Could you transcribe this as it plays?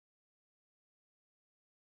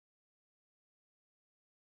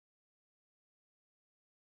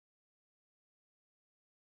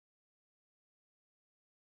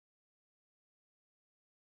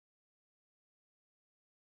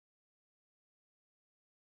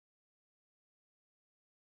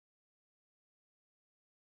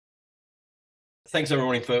Thanks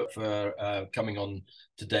everyone for coming on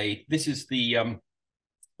today. This is the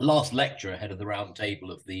last lecture ahead of the round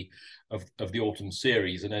table of the autumn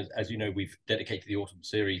series, and as you know, we've dedicated the autumn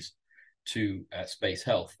series to space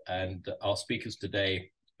health. And our speakers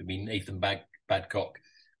today have been Nathan Babcock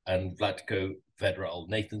and Vlatko Vedral.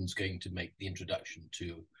 Nathan's going to make the introduction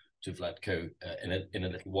to Vlatko in a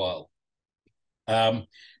little while.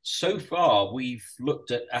 So far, we've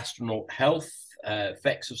looked at astronaut health,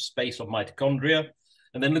 effects of space on mitochondria,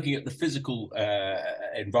 and then looking at the physical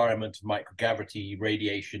environment of microgravity,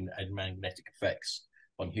 radiation, and magnetic effects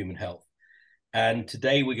on human health. And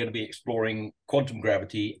today we're going to be exploring quantum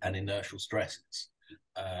gravity and inertial stresses.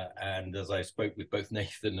 And as I spoke with both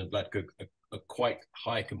Nathan and Vlatko, a quite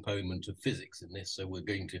high component of physics in this, so we're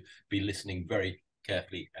going to be listening very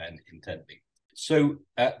carefully and intently. So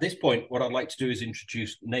at this point, what I'd like to do is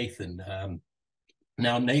introduce Nathan.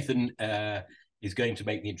 Now, Nathan is going to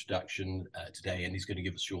make the introduction today, and he's going to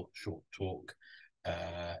give a short talk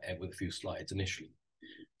with a few slides initially.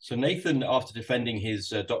 So Nathan, after defending his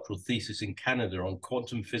doctoral thesis in Canada on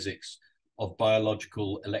quantum physics of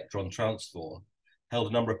biological electron transfer, held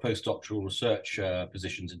a number of postdoctoral research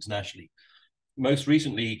positions internationally. Most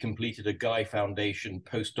recently, he completed a Guy Foundation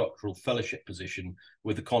postdoctoral fellowship position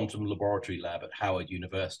with the Quantum Laboratory Lab at Howard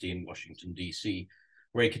University in Washington, D.C.,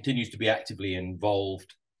 where he continues to be actively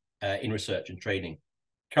involved in research and training.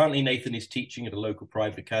 Currently, Nathan is teaching at a local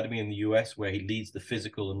private academy in the US, where he leads the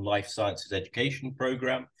physical and life sciences education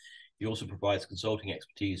program. He also provides consulting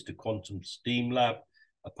expertise to Quantum STEAM Lab,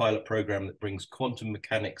 a pilot program that brings quantum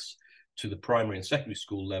mechanics to the primary and secondary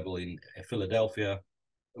school level in Philadelphia,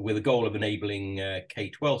 with a goal of enabling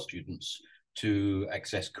K-12 students to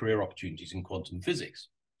access career opportunities in quantum physics.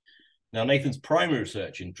 Now, Nathan's primary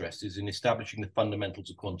research interest is in establishing the fundamentals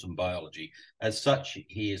of quantum biology. As such,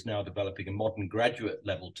 he is now developing a modern graduate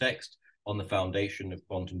level text on the foundation of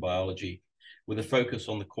quantum biology, with a focus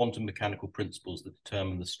on the quantum mechanical principles that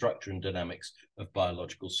determine the structure and dynamics of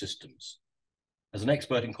biological systems. As an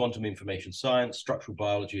expert in quantum information science, structural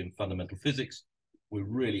biology, and fundamental physics, we're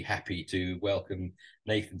really happy to welcome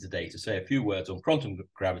Nathan today to say a few words on quantum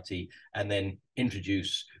gravity and then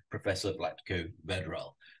introduce Professor Vlatko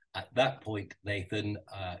Vedral. At that point, Nathan,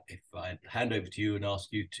 if I hand over to you and ask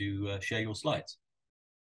you to share your slides.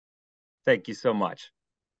 Thank you so much.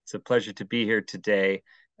 It's a pleasure to be here today,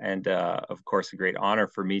 and of course, a great honor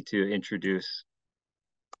for me to introduce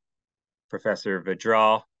Professor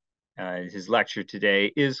Vedral. His lecture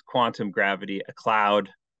today is Quantum Gravity, a Cloud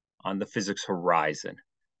on the Physics Horizon.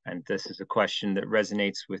 And this is a question that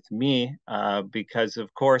resonates with me because,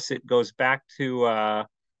 of course, it goes back to a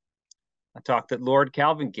talk that Lord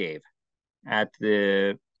Kelvin gave at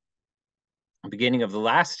the beginning of the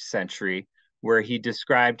last century, where he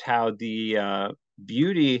described how the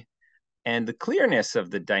beauty and the clearness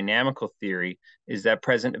of the dynamical theory is at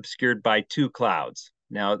present obscured by two clouds.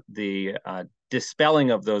 Now, the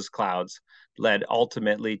dispelling of those clouds led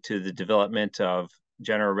ultimately to the development of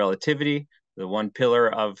general relativity, the one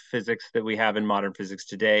pillar of physics that we have in modern physics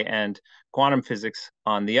today, and quantum physics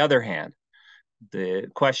on the other hand. The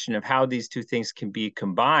question of how these two things can be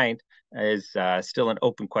combined is still an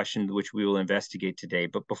open question, which we will investigate today.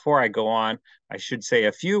 But before I go on, I should say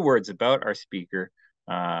a few words about our speaker.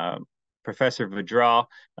 Professor Vedral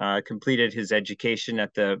completed his education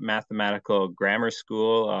at the Mathematical Grammar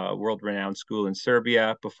School, a world-renowned school in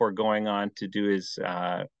Serbia, before going on to do his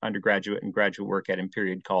undergraduate and graduate work at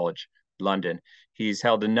Imperial College, London. He's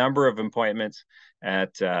held a number of appointments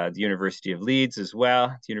at the University of Leeds as well,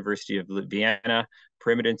 the University of Vienna,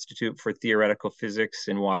 Pyramid Institute for Theoretical Physics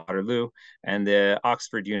in Waterloo, and the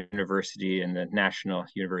Oxford University and the National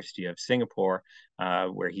University of Singapore,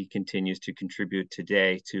 where he continues to contribute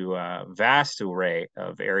today to a vast array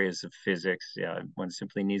of areas of physics. One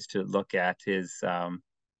simply needs to look at his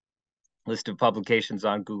list of publications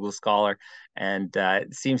on Google Scholar, and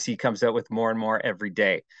it seems he comes out with more and more every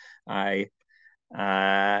day. I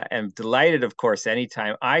am delighted, of course,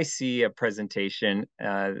 anytime I see a presentation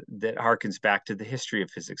that harkens back to the history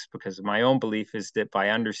of physics, because my own belief is that by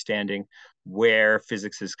understanding where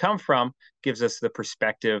physics has come from, gives us the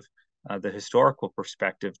perspective, the historical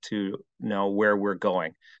perspective to know where we're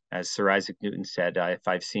going. As Sir Isaac Newton said, if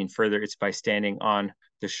I've seen further, it's by standing on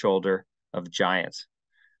the shoulder of giants.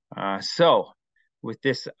 So with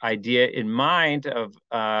this idea in mind of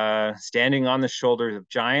standing on the shoulders of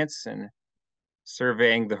giants and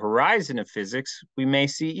surveying the horizon of physics, we may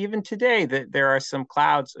see even today that there are some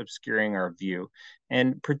clouds obscuring our view.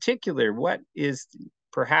 And in particular, what is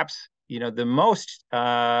perhaps, the most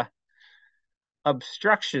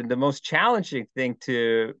obstruction, the most challenging thing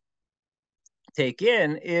to take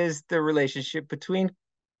in is the relationship between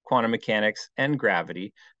quantum mechanics and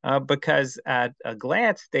gravity, because at a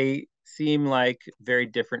glance, they seem like very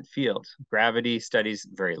different fields. Gravity studies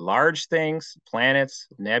very large things, planets,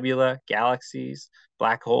 nebula, galaxies,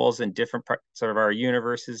 black holes, and different parts of our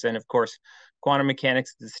universes. And of course, quantum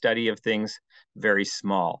mechanics is the study of things very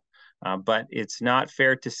small. But it's not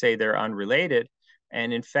fair to say they're unrelated.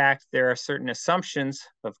 And in fact, there are certain assumptions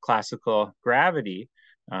of classical gravity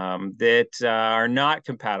that are not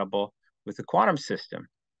compatible with the quantum system.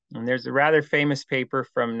 And there's a rather famous paper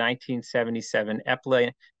from 1977,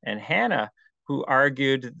 Epple and Hanna, who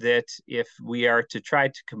argued that if we are to try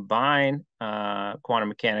to combine quantum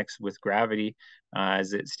mechanics with gravity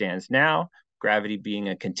as it stands now, gravity being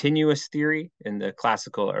a continuous theory in the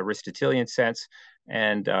classical Aristotelian sense,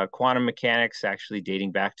 and quantum mechanics actually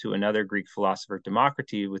dating back to another Greek philosopher,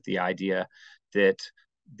 Democritus, with the idea that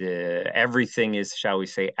everything is, shall we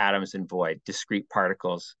say, atoms and void, discrete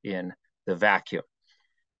particles in the vacuum.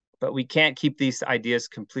 But we can't keep these ideas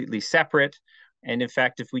completely separate. And in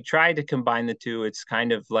fact, if we try to combine the two, it's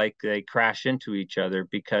kind of like they crash into each other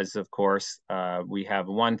because, of course, we have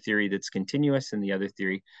one theory that's continuous and the other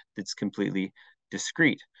theory that's completely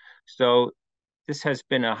discrete. So this has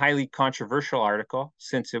been a highly controversial article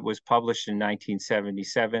since it was published in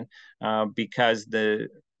 1977, because the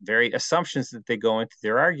very assumptions that they go into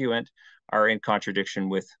their argument are in contradiction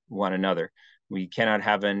with one another. We cannot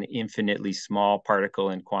have an infinitely small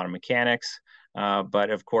particle in quantum mechanics, but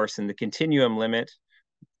of course, in the continuum limit,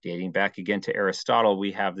 dating back again to Aristotle,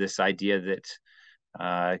 we have this idea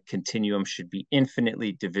that continuum should be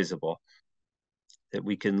infinitely divisible, that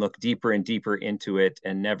we can look deeper and deeper into it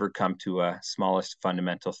and never come to a smallest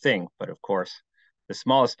fundamental thing. But of course, the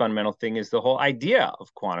smallest fundamental thing is the whole idea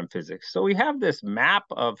of quantum physics. So we have this map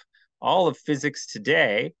of all of physics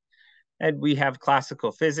today, and we have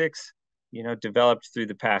classical physics, developed through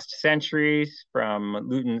the past centuries, from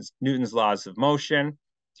Newton's laws of motion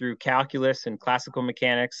through calculus and classical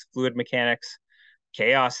mechanics, fluid mechanics,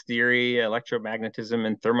 chaos theory, electromagnetism,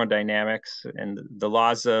 and thermodynamics, and the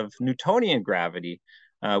laws of Newtonian gravity,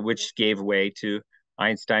 which gave way to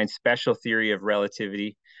Einstein's special theory of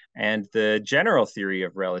relativity and the general theory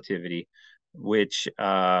of relativity, which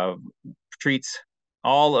treats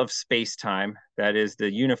all of space-time, that is the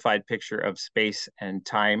unified picture of space and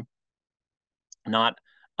time, not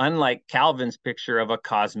unlike Calvin's picture of a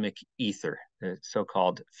cosmic ether, the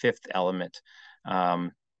so-called fifth element,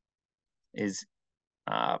 is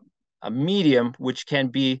a medium which can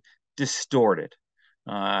be distorted,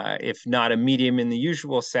 if not a medium in the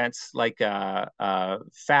usual sense, like a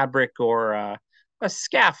fabric or a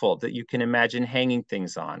scaffold that you can imagine hanging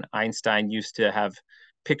things on. Einstein used to have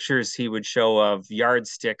pictures he would show of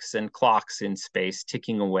yardsticks and clocks in space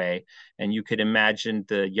ticking away, and you could imagine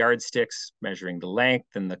the yardsticks measuring the length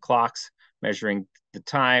and the clocks measuring the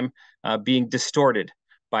time being distorted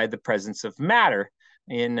by the presence of matter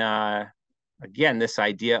in again, this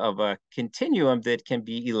idea of a continuum that can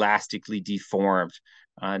be elastically deformed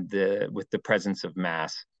with the presence of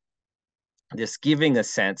mass. This giving a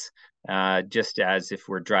sense, just as if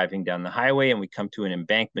we're driving down the highway and we come to an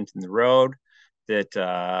embankment in the road that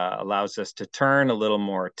allows us to turn a little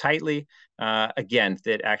more tightly. Again,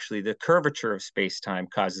 that actually the curvature of space-time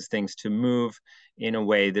causes things to move in a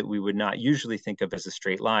way that we would not usually think of as a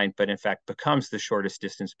straight line, but in fact becomes the shortest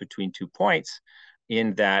distance between 2 points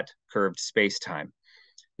in that curved space-time.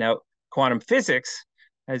 Now, quantum physics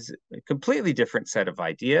has a completely different set of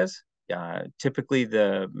ideas. Typically,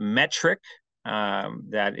 the metric,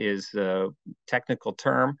 that is the technical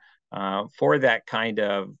term for that kind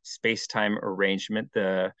of space-time arrangement,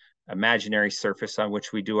 the imaginary surface on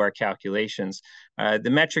which we do our calculations.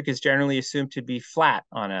 The metric is generally assumed to be flat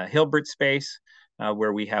on a Hilbert space,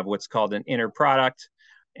 where we have what's called an inner product,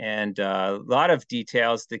 and a lot of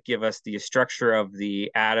details that give us the structure of the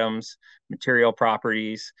atoms, material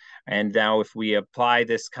properties. And now if we apply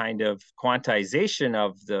this kind of quantization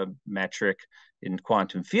of the metric in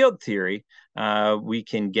quantum field theory, we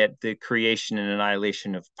can get the creation and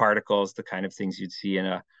annihilation of particles, the kind of things you'd see in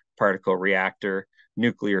a particle reactor,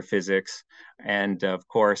 nuclear physics. And of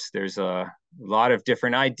course, there's a lot of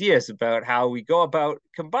different ideas about how we go about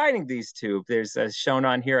combining these two. There's, as shown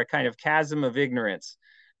on here, a kind of chasm of ignorance.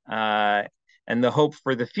 And the hope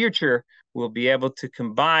for the future will be able to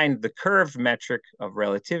combine the curved metric of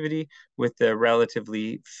relativity with the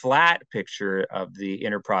relatively flat picture of the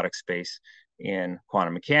inner product space in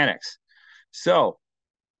quantum mechanics. So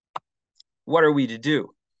what are we to do?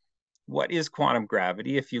 what is quantum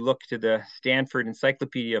gravity? If you look to the Stanford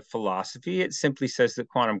Encyclopedia of Philosophy, it simply says that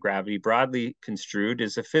quantum gravity, broadly construed,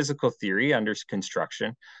 is a physical theory under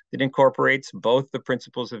construction that incorporates both the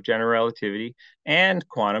principles of general relativity and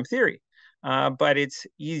quantum theory. But it's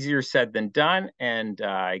easier said than done. And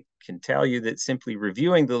I can tell you that simply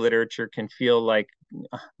reviewing the literature can feel like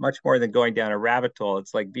much more than going down a rabbit hole.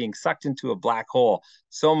 It's like being sucked into a black hole.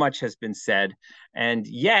 So much has been said. And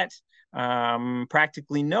yet,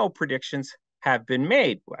 practically no predictions have been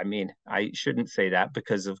made. I mean, I shouldn't say that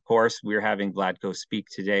because, of course, we're having Vlatko speak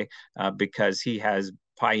today because he has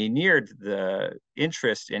pioneered the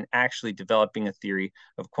interest in actually developing a theory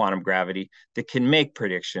of quantum gravity that can make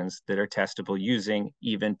predictions that are testable using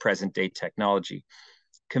even present day technology.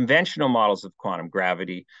 Conventional models of quantum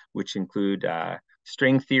gravity, which include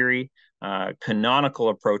string theory, canonical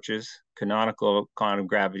approaches. Canonical quantum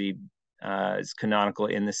gravity is canonical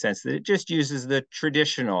in the sense that it just uses the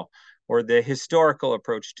traditional or the historical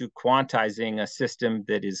approach to quantizing a system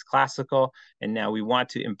that is classical. And now we want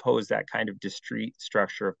to impose that kind of discrete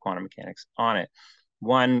structure of quantum mechanics on it.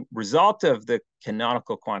 One result of the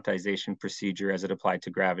canonical quantization procedure as it applied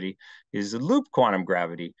to gravity is loop quantum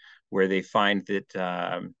gravity, where they find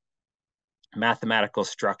that mathematical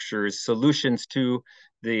structures, solutions to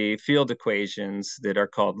the field equations that are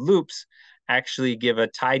called loops, actually give a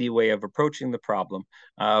tidy way of approaching the problem.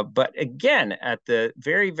 But again, at the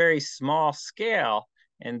very, very small scale,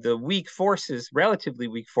 and the weak forces, relatively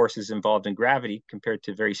weak forces involved in gravity compared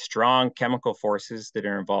to very strong chemical forces that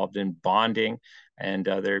are involved in bonding and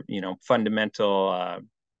other, fundamental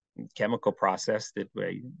chemical process that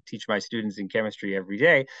I teach my students in chemistry every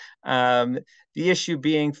day. The issue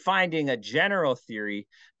being finding a general theory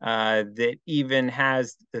that even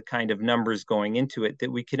has the kind of numbers going into it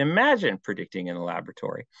that we can imagine predicting in a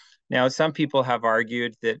laboratory. Now, some people have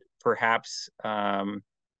argued that perhaps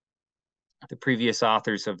the previous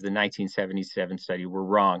authors of the 1977 study were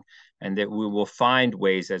wrong, and that we will find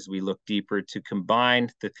ways as we look deeper to combine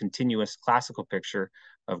the continuous classical picture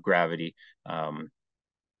of gravity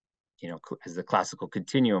as the classical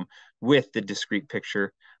continuum with the discrete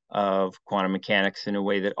picture of quantum mechanics in a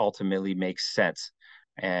way that ultimately makes sense.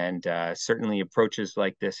 And certainly approaches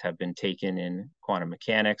like this have been taken in quantum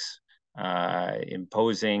mechanics,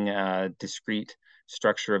 imposing a discrete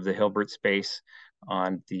structure of the Hilbert space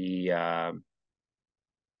on the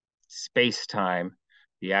space-time,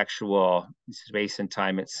 the actual space and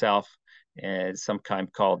time itself, and some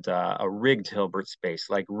kind called a rigged Hilbert space,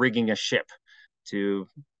 like rigging a ship to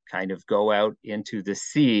kind of go out into the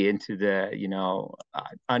sea, into the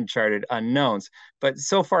uncharted unknowns. But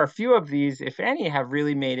so far, few of these, if any, have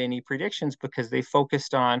really made any predictions because they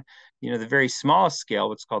focused on the very smallest scale,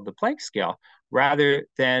 what's called the Planck scale, rather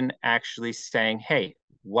than actually saying, hey,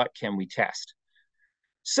 what can we test?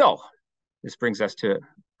 So this brings us to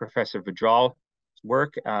Professor Vedral's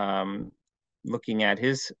work, looking at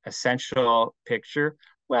his essential picture.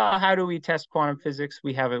 Well, how do we test quantum physics?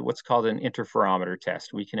 We have what's called an interferometer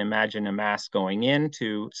test. We can imagine a mass going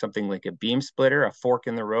into something like a beam splitter, a fork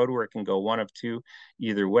in the road where it can go one of two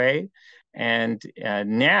either way. And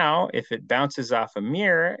now, if it bounces off a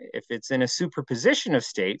mirror, if it's in a superposition of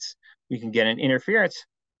states, we can get an interference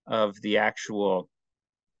of the actual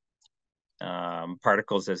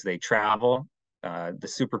particles as they travel, the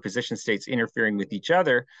superposition states interfering with each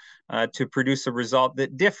other to produce a result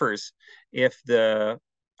that differs if the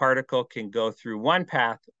particle can go through one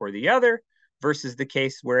path or the other versus the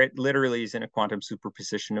case where it literally is in a quantum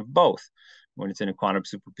superposition of both. When it's in a quantum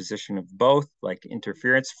superposition of both, like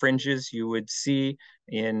interference fringes you would see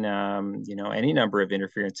in any number of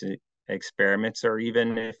interference experiments, or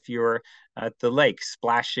even if you're at the lake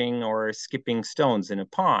splashing or skipping stones in a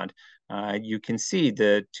pond, you can see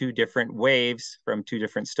the two different waves from two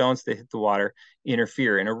different stones that hit the water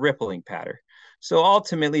interfere in a rippling pattern. So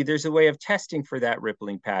ultimately, there's a way of testing for that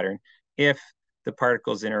rippling pattern if the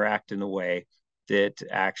particles interact in the way that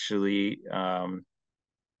actually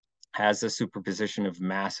has a superposition of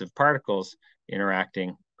massive particles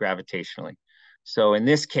interacting gravitationally. So in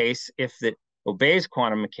this case, if it obeys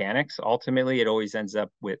quantum mechanics, ultimately it always ends up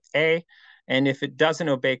with A. And if it doesn't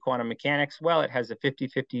obey quantum mechanics, well, it has a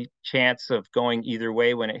 50-50 chance of going either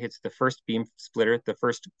way when it hits the first beam splitter, the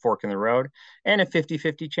first fork in the road, and a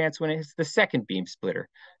 50-50 chance when it hits the second beam splitter,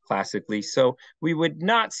 classically. So we would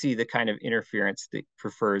not see the kind of interference that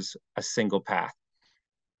prefers a single path.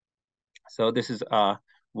 So this is a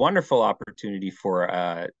wonderful opportunity for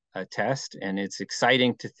a test, and it's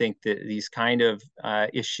exciting to think that these kind of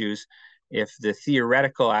issues, if the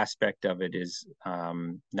theoretical aspect of it is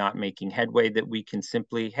not making headway, that we can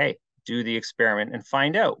simply, hey, do the experiment and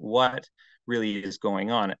find out what really is going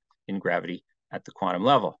on in gravity at the quantum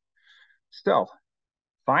level. So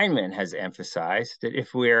Feynman has emphasized that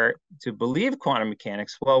if we're to believe quantum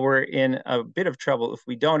mechanics, well, we're in a bit of trouble if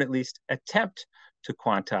we don't at least attempt to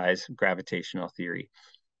quantize gravitational theory.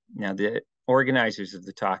 Now, the organizers of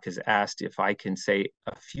the talk has asked if I can say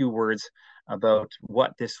a few words about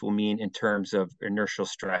what this will mean in terms of inertial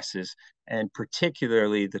stresses, and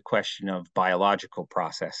particularly the question of biological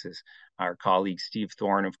processes. Our colleague Steve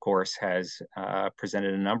Thorne, of course, has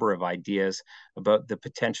presented a number of ideas about the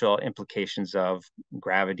potential implications of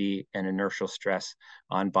gravity and inertial stress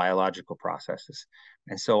on biological processes.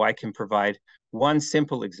 And so I can provide one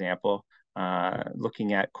simple example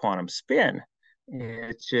looking at quantum spin,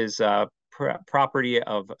 which is a property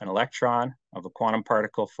of an electron, of a quantum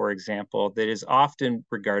particle, for example, that is often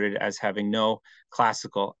regarded as having no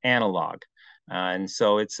classical analog. And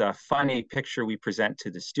so it's a funny picture we present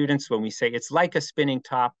to the students when we say it's like a spinning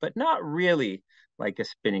top, but not really like a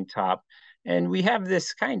spinning top. And we have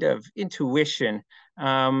this kind of intuition,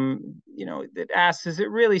 that asks, is it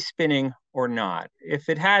really spinning or not? If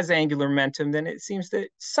it has angular momentum, then it seems that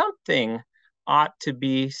something ought to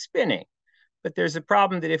be spinning. But there's a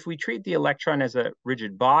problem that if we treat the electron as a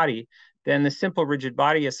rigid body, then the simple rigid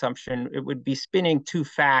body assumption, it would be spinning too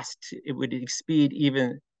fast. It would exceed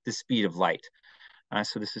even the speed of light.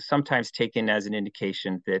 So this is sometimes taken as an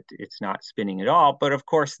indication that it's not spinning at all. But of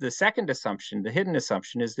course, the second assumption, the hidden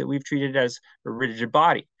assumption, is that we've treated it as a rigid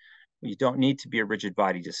body. You don't need to be a rigid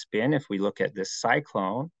body to spin. If we look at this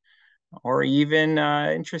cyclone, or even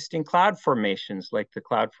interesting cloud formations like the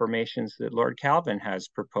cloud formations that Lord Kelvin has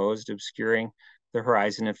proposed, obscuring the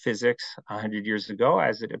horizon of physics 100 years ago,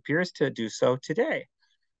 as it appears to do so today.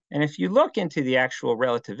 And if you look into the actual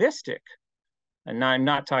relativistic, and I'm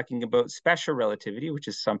not talking about special relativity, which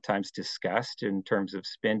is sometimes discussed in terms of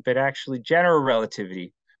spin, but actually general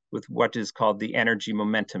relativity with what is called the energy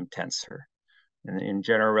momentum tensor. And in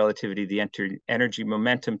general relativity, the energy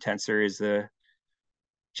momentum tensor is the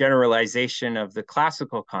generalization of the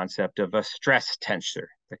classical concept of a stress tensor,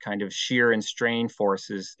 the kind of shear and strain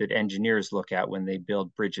forces that engineers look at when they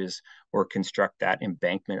build bridges or construct that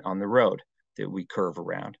embankment on the road that we curve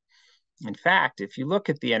around. In fact, if you look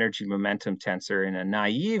at the energy momentum tensor in a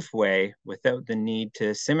naive way, without the need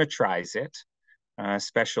to symmetrize it, a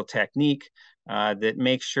special technique that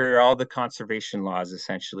makes sure all the conservation laws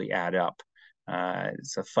essentially add up.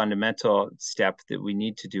 It's a fundamental step that we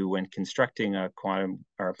need to do when constructing a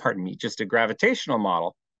just a gravitational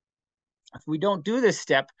model. If we don't do this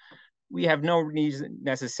step, we have no reason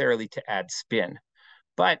necessarily to add spin.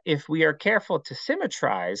 But if we are careful to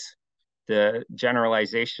symmetrize the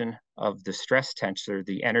generalization of the stress tensor,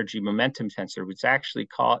 the energy momentum tensor, which actually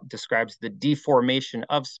describes the deformation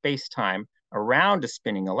of space-time around a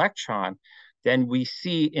spinning electron, then we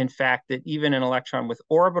see, in fact, that even an electron with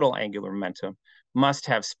orbital angular momentum must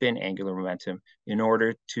have spin angular momentum in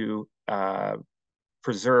order to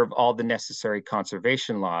preserve all the necessary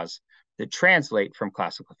conservation laws that translate from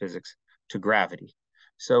classical physics to gravity.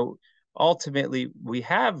 So ultimately, we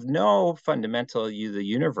have no fundamental, the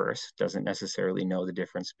universe doesn't necessarily know the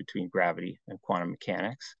difference between gravity and quantum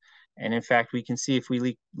mechanics. And in fact, we can see if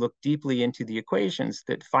we look deeply into the equations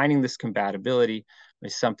that finding this compatibility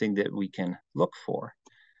is something that we can look for.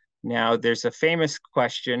 Now, there's a famous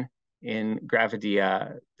question in gravity,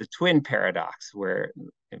 the twin paradox, where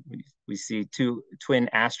we see two twin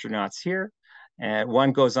astronauts here, and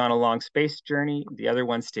one goes on a long space journey, the other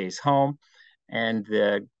one stays home, and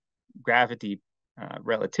the gravity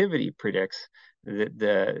relativity predicts that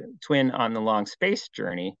the twin on the long space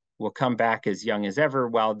journey will come back as young as ever,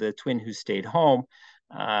 while the twin who stayed home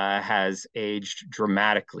has aged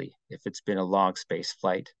dramatically if it's been a long space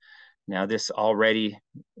flight. Now, this already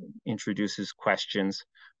introduces questions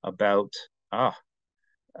about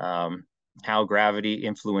how gravity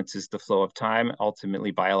influences the flow of time,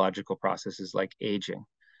 ultimately biological processes like aging.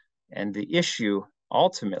 And the issue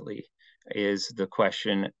ultimately is the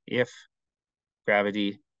question if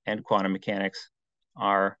gravity and quantum mechanics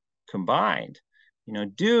are combined.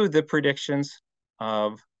 Do the predictions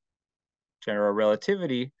of general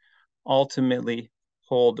relativity ultimately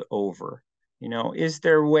hold over? Is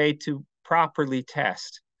there a way to properly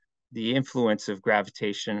test the influence of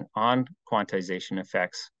gravitation on quantization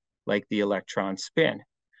effects like the electron spin?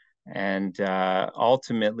 And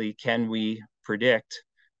ultimately, can we predict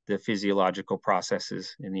the physiological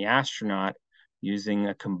processes in the astronaut using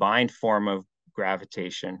a combined form of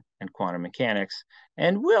gravitation and quantum mechanics?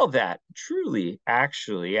 And will that truly,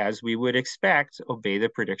 actually, as we would expect, obey the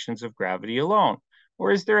predictions of gravity alone?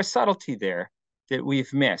 Or is there a subtlety there that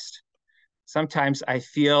we've missed? Sometimes I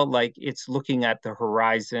feel like it's looking at the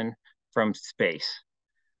horizon from space.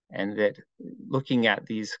 and that looking at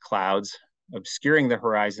these clouds obscuring the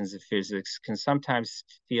horizons of physics can sometimes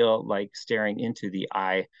feel like staring into the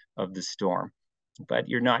eye of the storm. But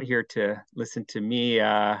you're not here to listen to me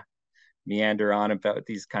meander on about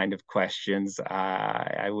these kind of questions.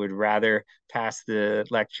 I would rather pass the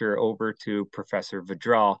lecture over to Professor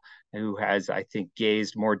Vedral, who has, I think,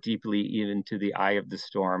 gazed more deeply even to the eye of the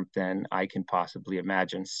storm than I can possibly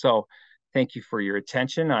imagine. So thank you for your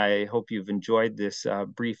attention. I hope you've enjoyed this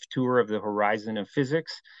brief tour of the horizon of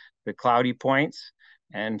physics, the cloudy points,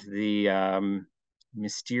 and the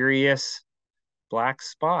mysterious black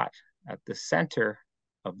spot at the center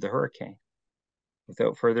of the hurricane.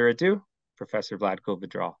 Without further ado, Professor Vlatko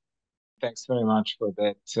Vedral. Thanks very much for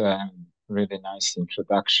that really nice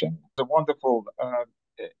introduction. It's a wonderful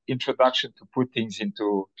introduction to put things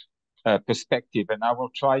into perspective, and I will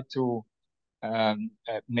try to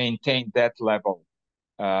maintain that level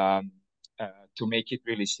to make it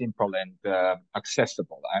really simple and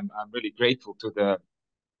accessible. I'm really grateful to the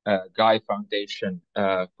Guy Foundation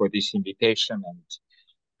for this invitation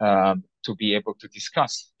and to be able to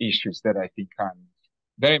discuss issues that I think I'm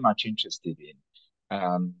very much interested in.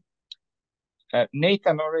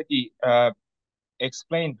 Nathan already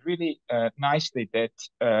explained really nicely that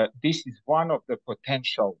this is one of the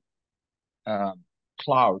potential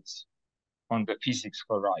clouds on the physics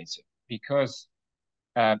horizon, because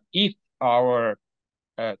if our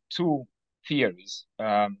two theories,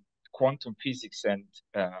 quantum physics and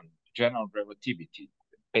general relativity,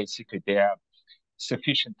 basically they are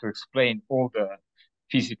sufficient to explain all the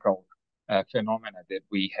physical phenomena that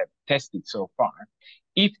we have tested so far.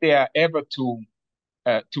 If they are ever to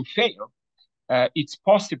fail, it's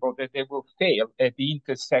possible that they will fail at the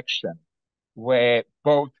intersection where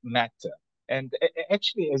both matter. And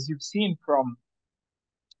actually, as you've seen from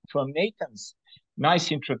Nathan's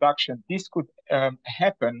nice introduction, this could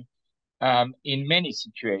happen in many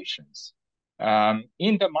situations,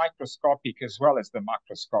 in the microscopic as well as the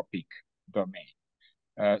macroscopic domain.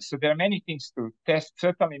 So there are many things to test,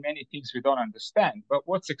 certainly many things we don't understand. But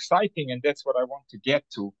what's exciting, and that's what I want to get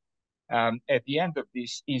to at the end of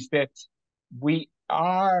this, is that we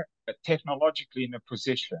are technologically in a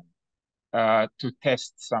position to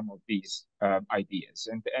test some of these ideas.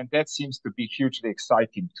 And that seems to be hugely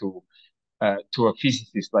exciting to a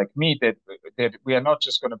physicist like me, that we are not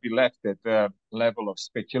just going to be left at the level of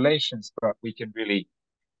speculations, but we can really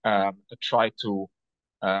try to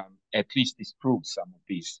at least disprove some of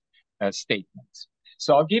these statements.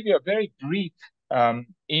 So I'll give you a very brief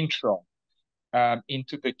intro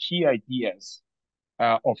into the key ideas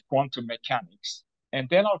of quantum mechanics, and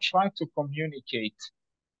then I'll try to communicate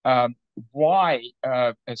why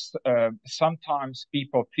sometimes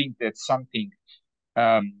people think that something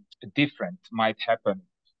different might happen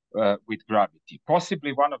with gravity.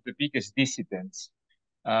 Possibly one of the biggest dissidents,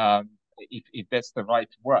 if that's the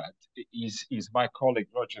right word, is my colleague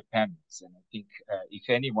Roger Penrose. And I think if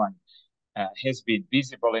anyone has been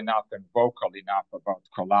visible enough and vocal enough about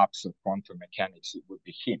collapse of quantum mechanics, it would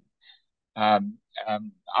be him. I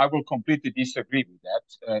will completely disagree with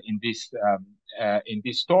that in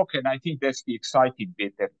this talk, and I think that's the exciting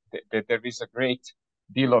bit, that there is a great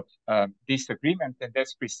deal of disagreement, and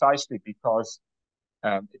that's precisely because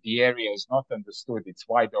the area is not understood. It's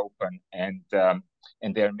wide open, and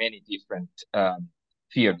there are many different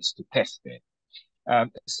theories to test it.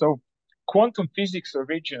 So quantum physics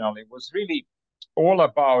originally was really all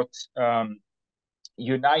about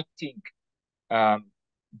uniting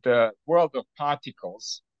the world of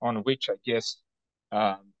particles, on which I guess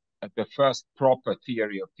the first proper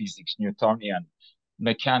theory of physics, Newtonian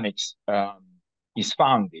mechanics, is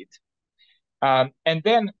founded. And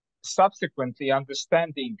then subsequently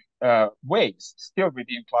understanding waves, still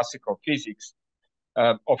within classical physics.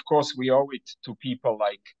 Of course, we owe it to people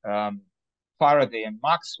like Faraday and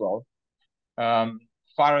Maxwell.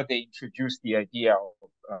 Faraday introduced the idea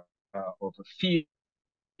of a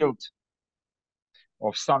field,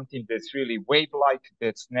 of something that's really wave-like,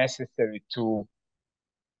 that's necessary to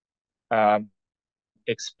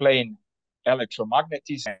explain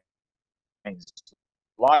electromagnetism and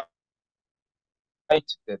light,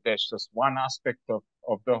 that there's just one aspect of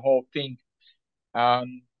the whole thing.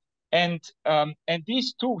 And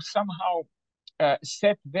these two somehow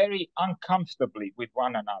sat very uncomfortably with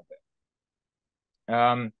one another,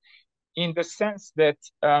 in the sense that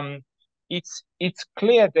it's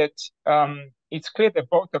clear that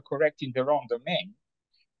both are correct in their own domain,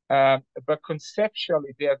 but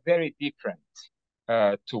conceptually they are very different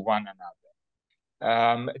to one another.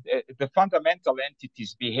 The fundamental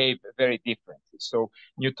entities behave very differently. So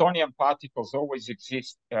Newtonian particles always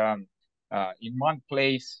exist in one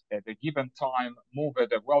place at a given time, move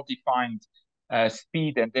at a well-defined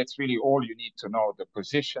speed, and that's really all you need to know, the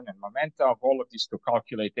position and momentum of all of this to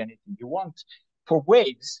calculate anything you want. For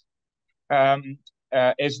waves,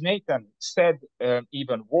 as Nathan said,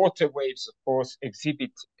 even water waves, of course,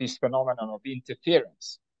 exhibit this phenomenon of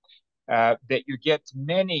interference, that you get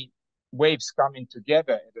many waves coming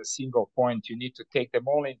together at a single point. You need to take them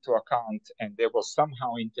all into account, and they will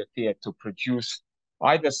somehow interfere to produce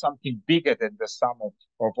either something bigger than the sum of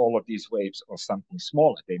all of these waves or something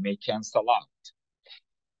smaller. They may cancel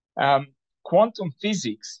out. Quantum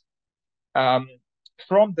physics,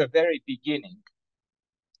 from the very beginning,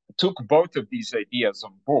 took both of these ideas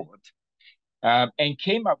on board and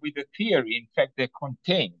came up with a theory, in fact, that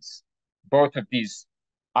contains both of these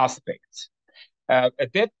aspects.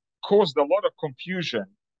 That caused a lot of confusion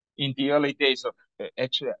in the early days of,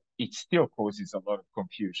 actually, it still causes a lot of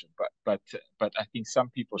confusion, but I think some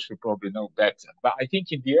people should probably know better. But I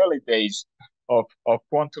think in the early days of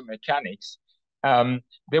quantum mechanics,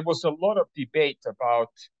 there was a lot of debate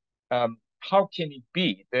about how can it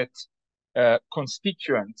be that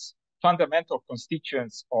fundamental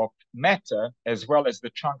constituents of matter, as well as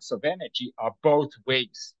the chunks of energy, are both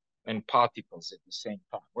waves and particles at the same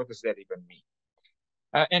time. What does that even mean?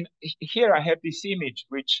 And here I have this image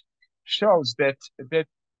which shows that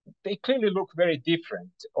they clearly look very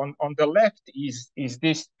different. On the left is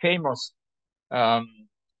this famous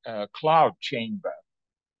cloud chamber,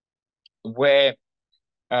 where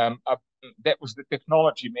that was the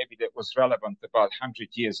technology maybe that was relevant about 100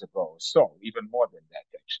 years ago, so even more than that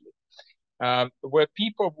actually, where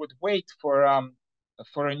people would wait for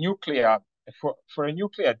a nuclear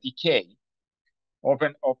decay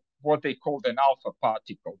of what they called an alpha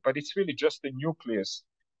particle, but it's really just the nucleus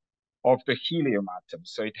of the helium atom.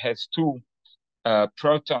 So it has two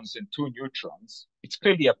protons and two neutrons. It's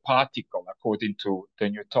clearly a particle according to the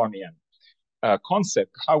Newtonian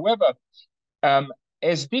concept. However,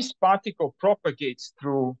 as this particle propagates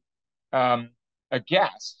through a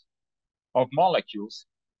gas of molecules,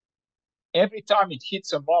 every time it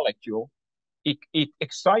hits a molecule, it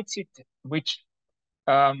excites it, which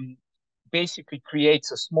basically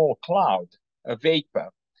creates a small cloud, a vapor,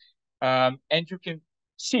 and you can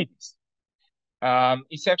see this.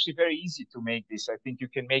 It's actually very easy to make this. I think you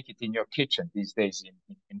can make it in your kitchen these days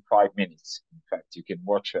in 5 minutes. In fact, you can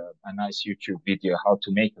watch a nice YouTube video how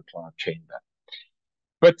to make a cloud chamber.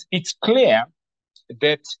 But it's clear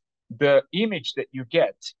that the image that you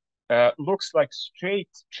get looks like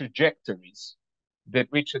straight trajectories that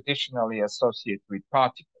we traditionally associate with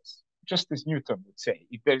particles, just as Newton would say.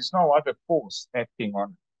 If there is no other force acting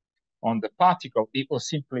on the particle, it will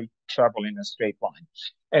simply travel in a straight line.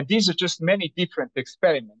 And these are just many different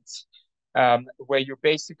experiments where you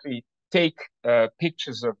basically take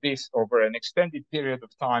pictures of this over an extended period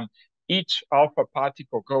of time. Each alpha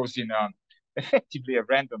particle goes in effectively a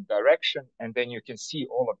random direction, and then you can see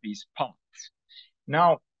all of these paths.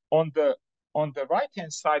 Now, on the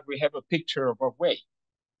right-hand side, we have a picture of a wave.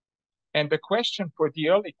 And the question for the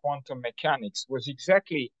early quantum mechanics was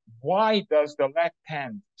exactly, why does the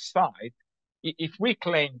left-hand side, if we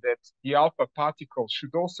claim that the alpha particle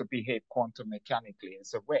should also behave quantum mechanically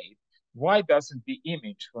as a wave, why doesn't the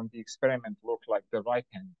image from the experiment look like the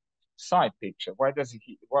right-hand side picture? Why does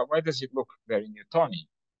it look very Newtonian?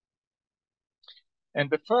 And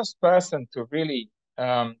the first person to really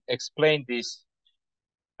explain this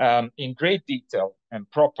in great detail and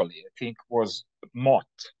properly, I think, was Mott.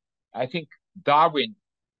 I think Darwin,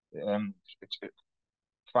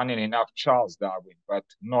 funnily enough, Charles Darwin, but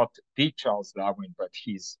not the Charles Darwin, but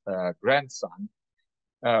his grandson,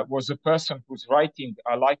 was a person whose writing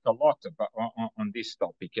I like a lot about, on this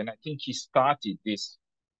topic. And I think he started this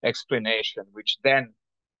explanation, which then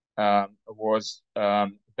was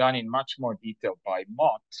done in much more detail by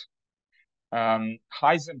Mott.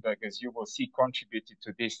 Heisenberg, as you will see, contributed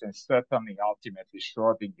to this, and certainly ultimately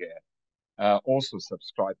Schrödinger also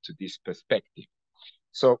subscribed to this perspective.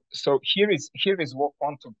 So here is what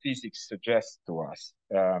quantum physics suggests to us,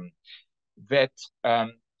 that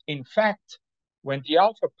in fact, when the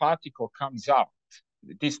alpha particle comes out,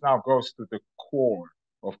 this now goes to the core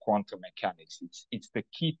of quantum mechanics. It's the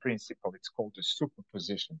key principle. It's called the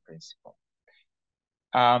superposition principle.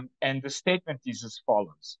 And the statement is as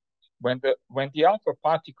follows. When the alpha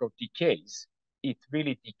particle decays, it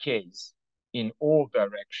really decays in all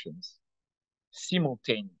directions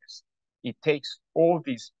simultaneously. It takes all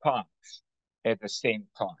these paths at the same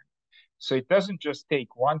time. So it doesn't just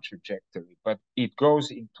take one trajectory, but it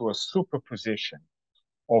goes into a superposition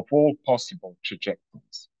of all possible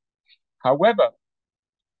trajectories. However,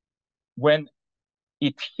 when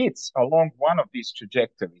it hits along one of these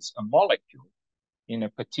trajectories a molecule in a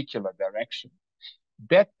particular direction,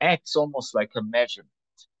 that acts almost like a measurement.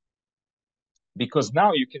 Because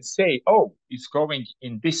now you can say, oh, it's going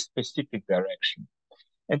in this specific direction.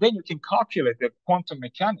 And then you can calculate that quantum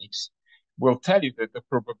mechanics will tell you that the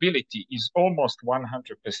probability is almost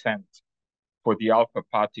 100% for the alpha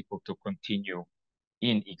particle to continue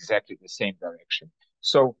in exactly the same direction.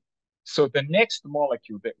 So the next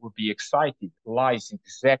molecule that will be excited lies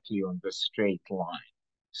exactly on the straight line.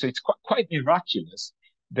 So it's quite miraculous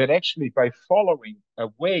that actually by following a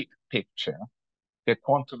wave picture that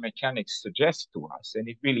quantum mechanics suggests to us, and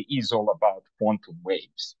it really is all about quantum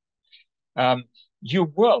waves,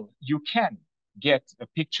 you can get a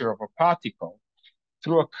picture of a particle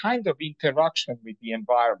through a kind of interaction with the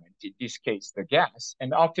environment, in this case, the gas,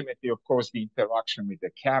 and ultimately, of course, the interaction with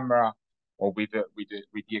the camera or with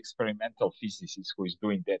the experimental physicist who is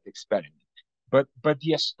doing that experiment. But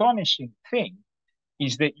the astonishing thing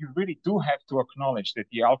is that you really do have to acknowledge that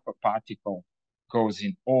the alpha particle goes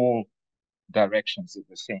in all directions at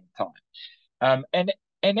the same time.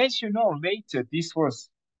 And as you know, later, this was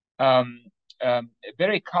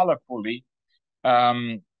very colorfully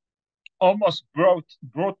almost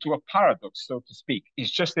brought to a paradox, so to speak. It's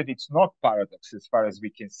just that it's not paradox as far as we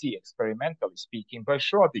can see, experimentally speaking, by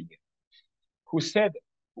Schrödinger, who said,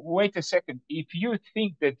 wait a second, if you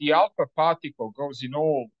think that the alpha particle goes in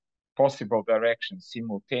all possible directions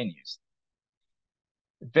simultaneously,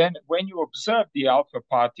 then when you observe the alpha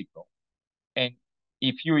particle, and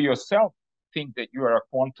if you yourself think that you are a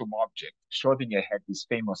quantum object, Schrödinger had this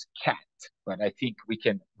famous cat, but I think we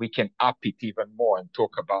can up it even more and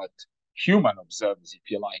talk about human observers,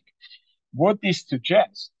 if you like. What this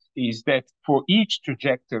suggests is that for each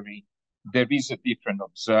trajectory, there is a different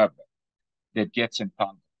observer that gets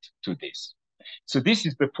entangled to this. So this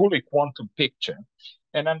is the fully quantum picture.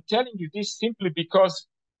 And I'm telling you this simply because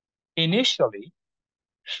initially,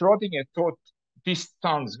 Schrödinger thought this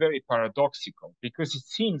sounds very paradoxical, because it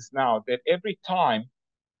seems now that every time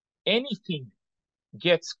anything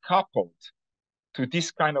gets coupled to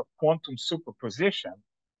this kind of quantum superposition,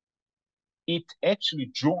 it actually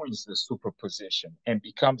joins the superposition and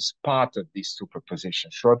becomes part of this superposition.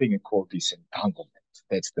 Schrödinger called this entanglement.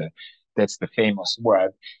 That's the famous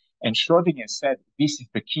word. And Schrödinger said this is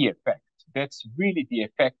the key effect. That's really the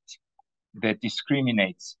effect that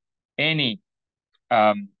discriminates any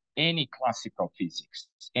classical physics,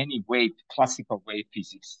 any classical wave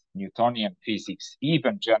physics, Newtonian physics,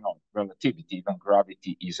 even general relativity, even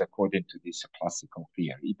gravity is according to this classical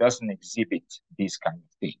theory. It doesn't exhibit these kind of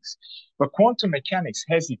things. But quantum mechanics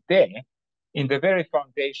has it there in the very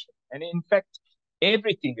foundation. And in fact,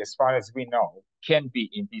 everything, as far as we know, can be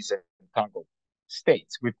in these entangled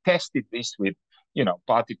states. We've tested this with,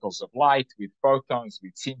 particles of light, with photons,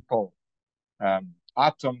 with simple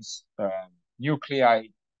atoms, nuclei,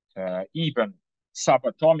 even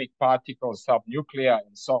subatomic particles, subnuclei,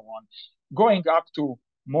 and so on, going up to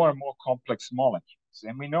more and more complex molecules.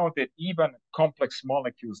 And we know that even complex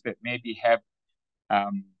molecules that maybe have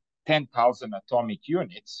 10,000 atomic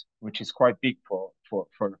units, which is quite big for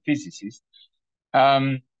a physicist,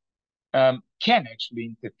 can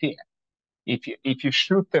actually interfere. If you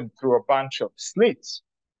shoot them through a bunch of slits,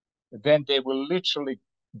 then they will literally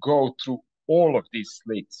go through all of these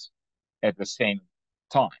slits at the same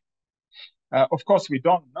time. Of course, we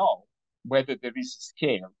don't know whether there is a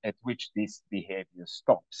scale at which this behavior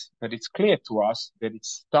stops, but it's clear to us that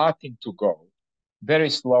it's starting to go very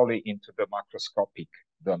slowly into the macroscopic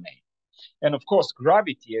domain. And of course,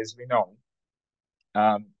 gravity, as we know,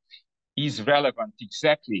 is relevant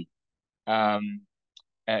exactly,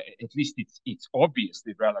 at least it's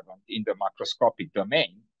obviously relevant in the macroscopic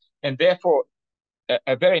domain. And therefore,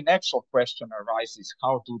 a very natural question arises: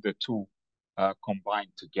 how do the two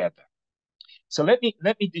combine together? So let me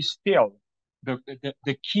distill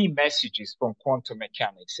the key messages from quantum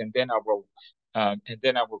mechanics, and then I will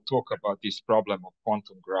talk about this problem of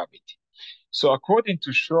quantum gravity. So according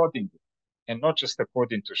to Schrödinger, and not just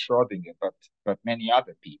according to Schrödinger, but many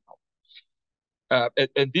other people,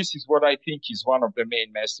 and this is what I think is one of the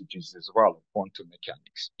main messages as well of quantum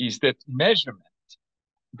mechanics, is that measurement,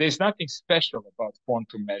 there's nothing special about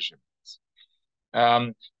quantum measurements.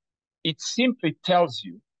 It simply tells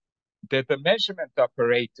you that the measurement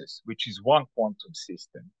apparatus, which is one quantum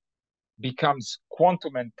system, becomes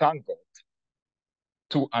quantum entangled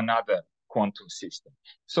to another quantum system.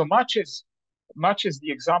 So much as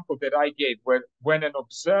the example that I gave, where when an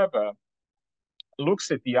observer looks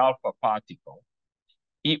at the alpha particle,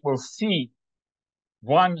 it will see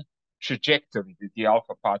one trajectory that the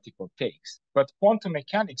alpha particle takes. But quantum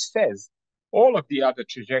mechanics says All of the other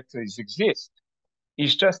trajectories exist.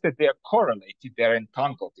 It's just that they're correlated, they're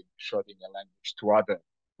entangled in Schrodinger language to other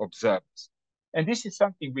observers. And this is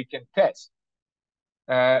something we can test,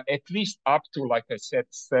 at least up to, like I said,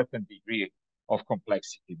 certain degree of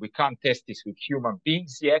complexity. We can't test this with human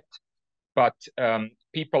beings yet, but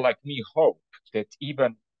people like me hope that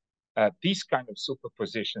even these kind of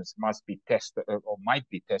superpositions must be tested or might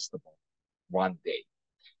be testable one day.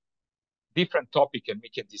 Different topic, and we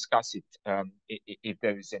can discuss it if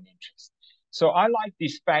there is an interest. So I like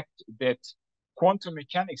this fact that quantum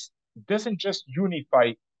mechanics doesn't just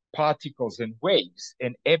unify particles and waves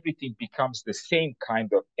and everything becomes the same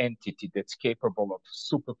kind of entity that's capable of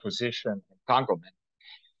superposition, entanglement,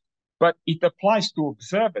 but it applies to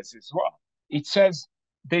observers as well. It says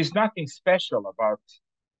there's nothing special about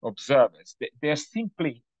observers. They're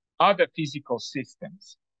simply other physical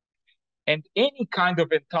systems. And any kind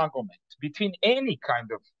of entanglement between any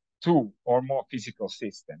kind of two or more physical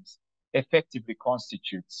systems effectively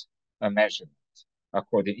constitutes a measurement.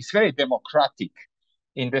 It's very democratic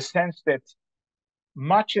in the sense that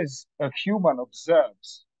much as a human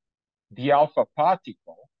observes the alpha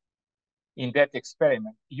particle in that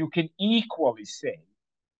experiment, you can equally say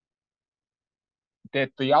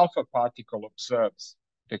that the alpha particle observes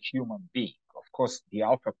the human being. Of course, the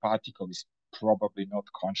alpha particle is probably not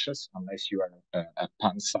conscious unless you are a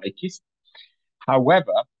panpsychist.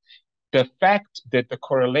 However, the fact that the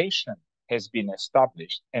correlation has been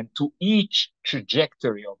established and to each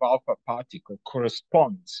trajectory of alpha particle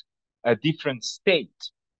corresponds a different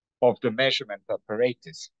state of the measurement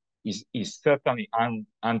apparatus is certainly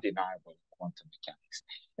undeniable in quantum mechanics.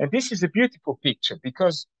 And this is a beautiful picture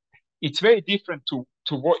because it's very different to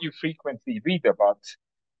what you frequently read about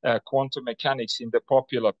quantum mechanics in the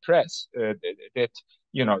popular press, that,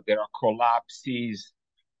 you know, there are collapses.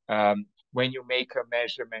 When you make a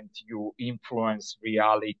measurement, you influence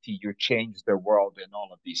reality, you change the world and all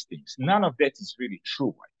of these things. None of that is really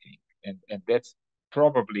true, I think. And that's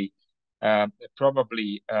probably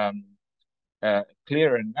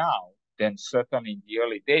clearer now than certainly in the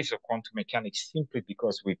early days of quantum mechanics, simply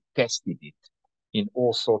because we've tested it in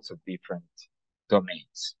all sorts of different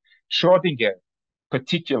domains. Schrodinger,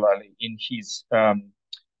 particularly in his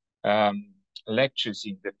lectures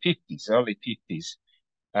in the 50s, early 50s,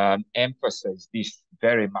 emphasized this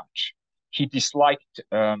very much. He disliked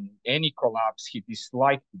any collapse. He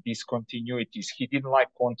disliked discontinuities. He didn't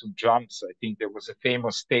like quantum jumps. I think there was a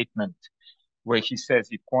famous statement where he says,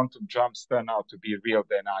 if quantum jumps turn out to be real,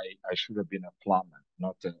 then I should have been a plumber,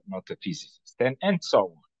 not a physicist, and so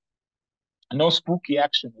on. No spooky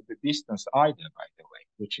action at the distance either, by the way,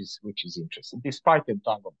 which is interesting, despite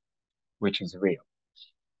entanglement, which is real.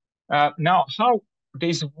 Now,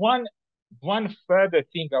 there's one further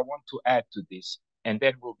thing I want to add to this, and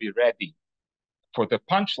then we'll be ready for the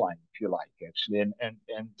punchline, if you like, actually, and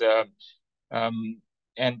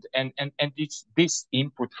this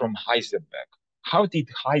input from Heisenberg. How did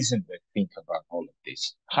Heisenberg think about all of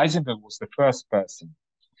this? Heisenberg was the first person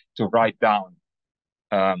to write down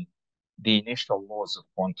the initial laws of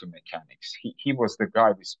quantum mechanics. He was the guy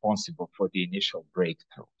responsible for the initial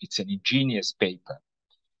breakthrough. It's an ingenious paper.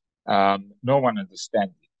 No one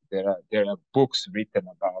understands it. There are books written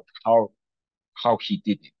about how he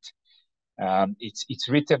did it. It's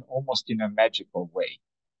written almost in a magical way,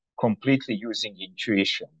 completely using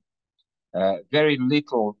intuition. Very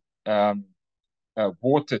little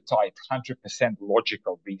watertight, 100%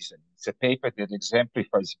 logical reasoning. It's a paper that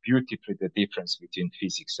exemplifies beautifully the difference between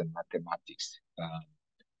physics and mathematics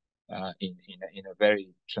in a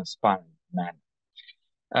very transparent manner.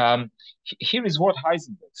 Here is what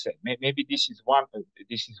Heisenberg said. Maybe this is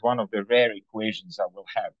one of the rare equations I will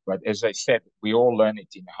have. But as I said, we all learn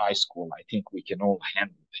it in high school. I think we can all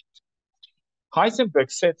handle it. Heisenberg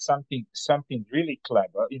said something really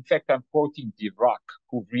clever. In fact, I'm quoting Dirac,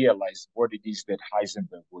 who realized what it is that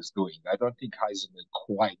Heisenberg was doing. I don't think Heisenberg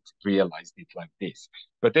quite realized it like this,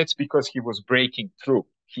 but that's because he was breaking through.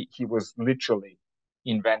 He was literally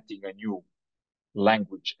inventing a new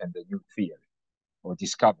language and a new theory, or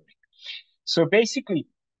discovering. So basically,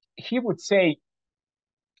 he would say,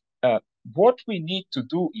 what we need to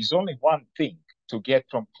do is only one thing to get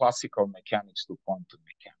from classical mechanics to quantum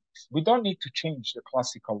mechanics. We don't need to change the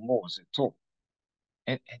classical laws at all.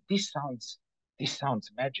 And this sounds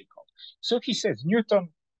magical. So he says Newton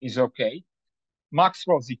is okay.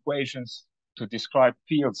 Maxwell's equations to describe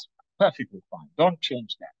fields, perfectly fine. Don't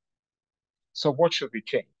change that. So what should we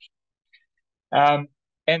change?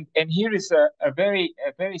 And here is a very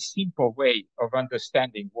simple way of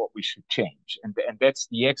understanding what we should change. And that's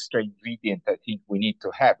the extra ingredient I think we need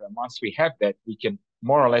to have. And once we have that, we can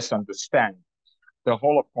more or less understand the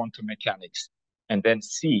whole of quantum mechanics and then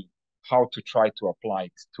see how to try to apply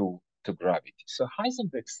it to gravity. So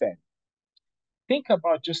Heisenberg said, think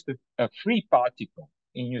about just a free particle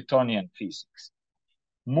in Newtonian physics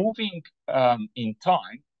moving in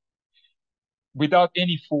time without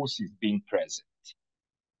any forces being present.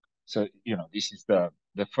 So, this is the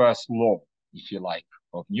first law, if you like,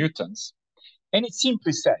 of Newton's. And it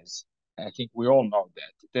simply says, I think we all know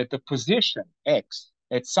that the position x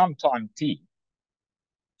at some time t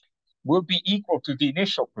will be equal to the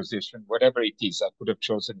initial position, whatever it is. I could have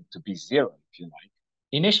chosen it to be 0, if you like.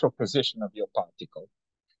 Initial position of your particle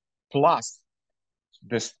plus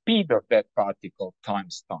the speed of that particle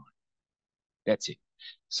times time. That's it.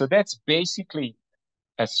 So that's basically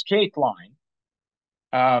a straight line.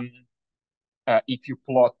 If you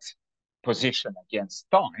plot position against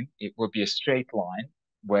time, it will be a straight line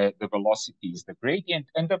where the velocity is the gradient,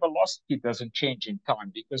 and the velocity doesn't change in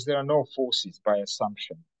time because there are no forces by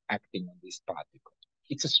assumption acting on this particle.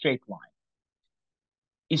 It's a straight line.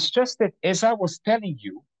 It's just that, as I was telling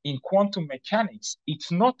you, in quantum mechanics,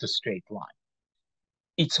 it's not a straight line.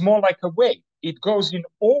 It's more like a wave. It goes in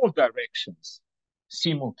all directions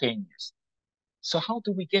simultaneously. So how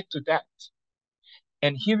do we get to that?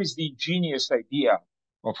 And here is the ingenious idea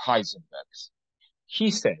of Heisenberg's.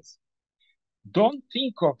 He says, don't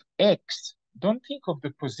think of x, don't think of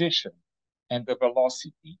the position and the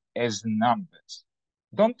velocity as numbers.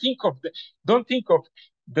 Don't think of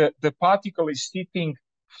the particle is sitting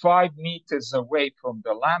 5 meters away from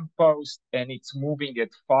the lamppost and it's moving at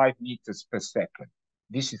 5 meters per second.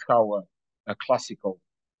 This is how a classical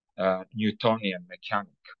Newtonian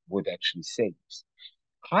mechanic would actually say this.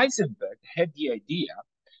 Heisenberg had the idea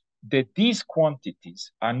that these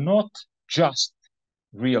quantities are not just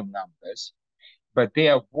real numbers, but they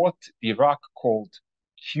are what Dirac called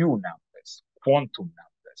Q numbers, quantum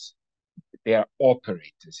numbers. They are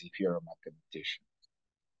operators if you're a mathematician.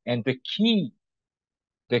 And the key,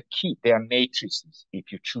 they are matrices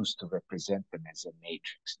if you choose to represent them as a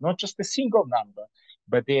matrix. Not just a single number,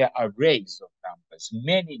 but they are arrays of numbers,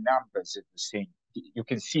 many numbers at the same. You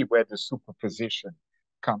can see where the superposition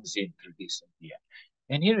comes in through this idea.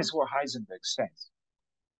 And here is what Heisenberg says.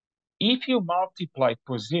 If you multiply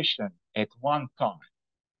position at one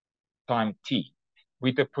time t,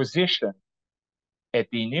 with the position at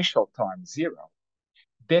the initial time 0,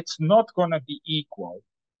 that's not going to be equal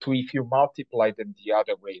to if you multiply them the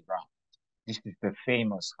other way around. This is the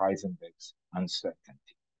famous Heisenberg's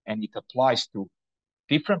uncertainty. And it applies to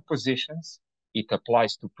different positions. It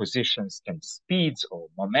applies to positions and speeds or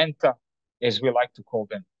momenta, as we like to call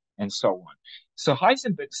them, and so on. So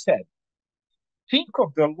Heisenberg said, think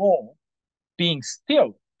of the law being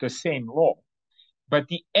still the same law, but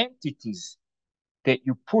the entities that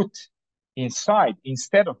you put inside,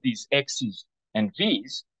 instead of these x's and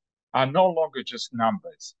v's, are no longer just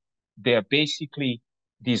numbers. They're basically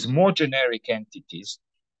these more generic entities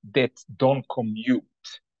that don't commute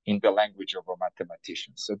in the language of a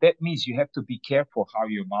mathematician. So that means you have to be careful how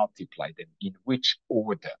you multiply them, in which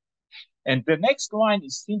order. And the next line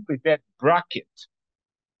is simply that bracket,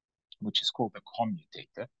 which is called the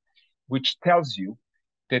commutator, which tells you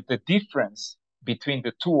that the difference between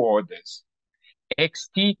the two orders,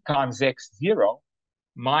 xt times x0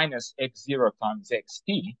 minus x0 times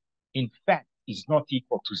xt, in fact, is not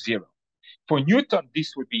equal to 0. For Newton,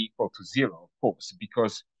 this would be equal to 0, of course,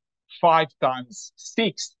 because 5 times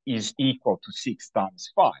 6 is equal to 6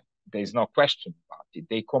 times 5. There's no question about it.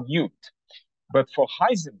 They commute. But for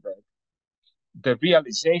Heisenberg, the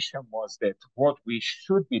realization was that what we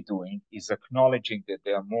should be doing is acknowledging that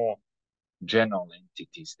there are more general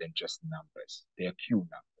entities than just numbers. They are Q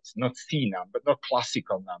numbers, not C numbers, not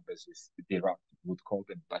classical numbers, as Dirac would call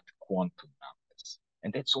them, but quantum numbers.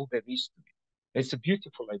 And that's all there is to it. It's a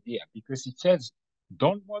beautiful idea because it says,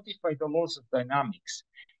 don't modify the laws of dynamics,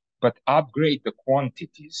 but upgrade the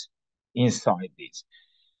quantities inside this.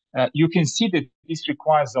 You can see that this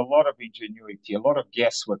requires a lot of ingenuity, a lot of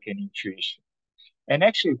guesswork and intuition. And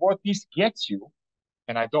actually what this gets you,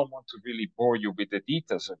 and I don't want to really bore you with the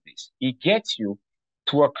details of this, it gets you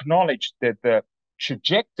to acknowledge that the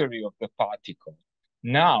trajectory of the particle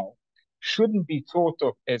now shouldn't be thought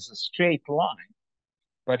of as a straight line,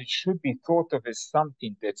 but it should be thought of as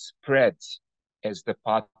something that spreads as the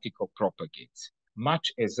particle propagates,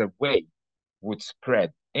 much as a wave would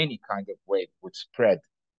spread, any kind of wave would spread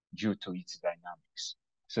due to its dynamics.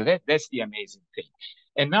 So that's the amazing thing.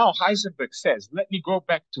 And now Heisenberg says, let me go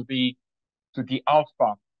back to the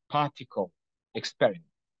alpha particle experiment.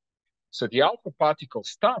 So the alpha particle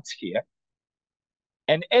starts here,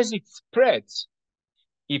 and as it spreads,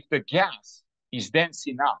 if the gas is dense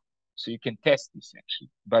enough, so you can test this actually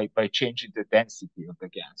by changing the density of the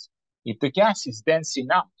gas. If the gas is dense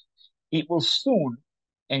enough, it will soon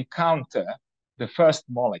encounter the first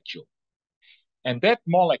molecule. And that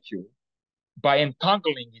molecule, by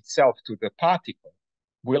entangling itself to the particle,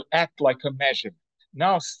 will act like a measurement.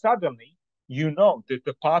 Now, suddenly, you know that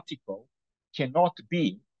the particle cannot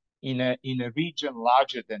be in a region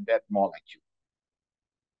larger than that molecule.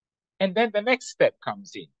 And then the next step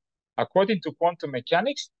comes in. According to quantum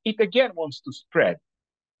mechanics, it again wants to spread.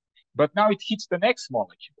 But now it hits the next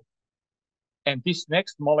molecule. And this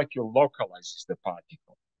next molecule localizes the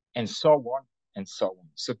particle, and so on and so on.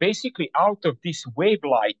 So basically, out of this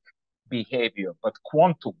wave-like behavior, but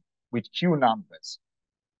quantum with Q numbers,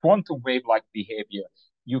 quantum wave-like behavior,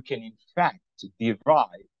 you can in fact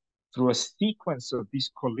derive through a sequence of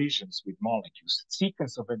these collisions with molecules,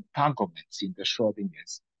 sequence of entanglements in the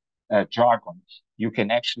Schrodinger's jargon, you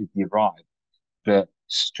can actually derive the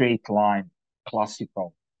straight line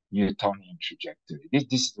classical Newtonian trajectory. This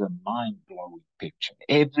is a mind-blowing picture.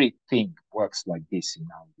 Everything works like this in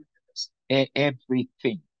our universe.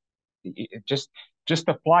 Everything. Just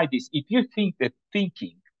apply this. If you think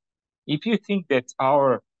that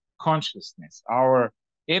our consciousness,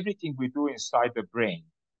 everything we do inside the brain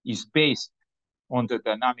is based on the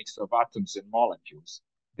dynamics of atoms and molecules,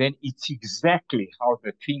 then it's exactly how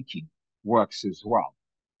the thinking works as well.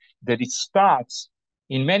 That it starts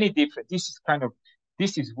in many different. This is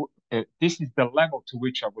the level to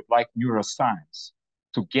which I would like neuroscience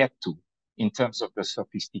to get to in terms of the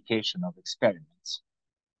sophistication of experiments,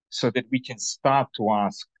 so that we can start to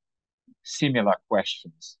ask similar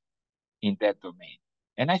questions in that domain.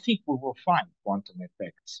 And I think we will find quantum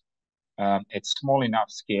effects at small enough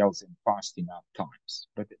scales and fast enough times.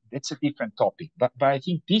 But that's a different topic. But I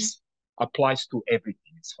think this applies to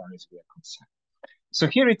everything as far as we are concerned. So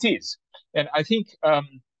here it is. And I think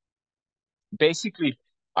basically,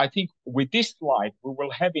 I think with this slide, we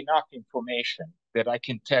will have enough information that I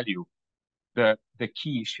can tell you the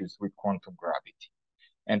key issues with quantum gravity.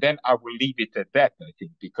 And then I will leave it at that, I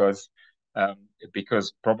think, because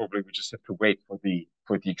probably we just have to wait for the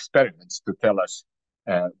experiments to tell us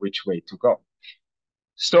which way to go.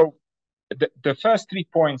 So the first 3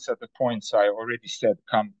 points are the points I already said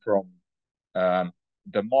come from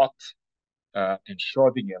the Mott and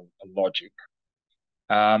Schrödinger logic.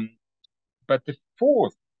 But the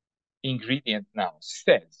fourth ingredient now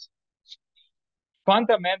says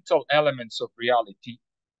fundamental elements of reality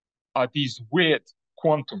are these weird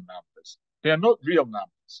quantum numbers. They are not real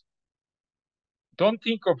numbers. Don't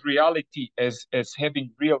think of reality as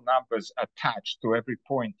having real numbers attached to every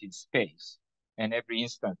point in space and every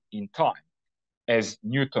instant in time, as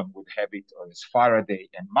Newton would have it, or as Faraday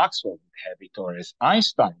and Maxwell would have it, or as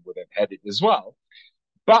Einstein would have had it as well.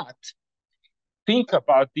 But think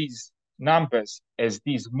about these numbers as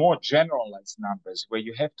these more generalized numbers where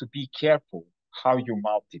you have to be careful how you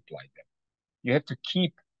multiply them. You have to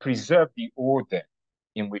preserve the order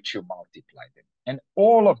in which you multiply them. And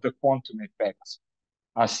all of the quantum effects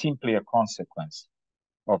are simply a consequence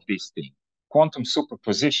of this thing. Quantum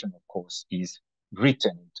superposition, of course, is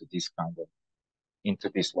written into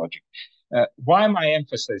this logic. Why am I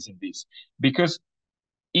emphasizing this? Because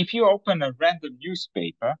if you open a random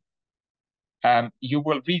newspaper, you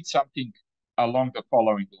will read something along the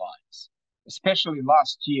following lines. Especially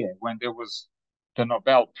last year, when there was the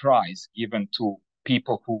Nobel Prize given to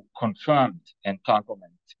people who confirmed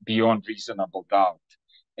entanglement beyond reasonable doubt,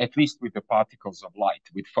 at least with the particles of light,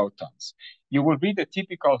 with photons. You will read a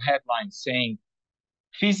typical headline saying,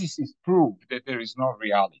 physicists prove that there is no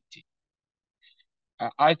reality.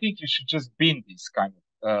 I think you should just bin these kind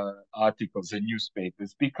of articles and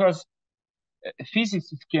newspapers, because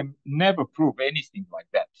physicists can never prove anything like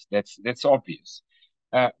that. That's obvious.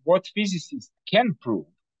 What physicists can prove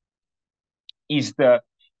is that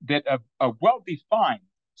a well-defined,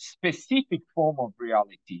 specific form of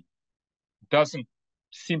reality doesn't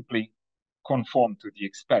simply conform to the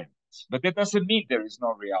experiments. But that doesn't mean there is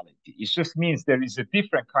no reality. It just means there is a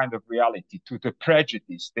different kind of reality to the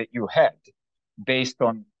prejudice that you had based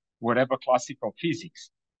on whatever classical physics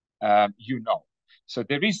you know. So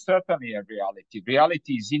there is certainly a reality.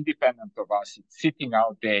 Reality is independent of us. It's sitting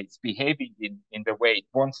out there. It's behaving in the way it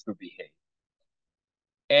wants to behave.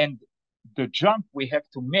 And the jump we have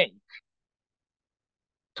to make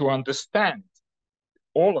to understand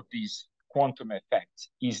all of these quantum effects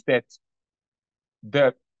is that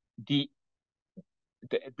the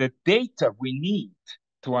data we need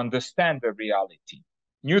to understand the reality.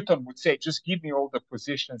 Newton would say, just give me all the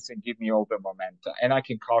positions and give me all the momenta, and I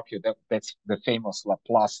can calculate that. That's the famous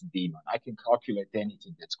Laplace demon. I can calculate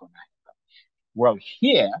anything that's going to happen. Well,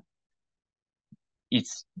 here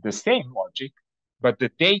it's the same logic, but the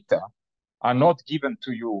data are not given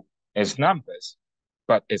to you as numbers,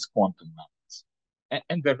 but as quantum numbers.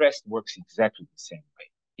 And the rest works exactly the same way.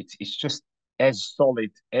 It's just as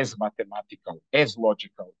solid, as mathematical, as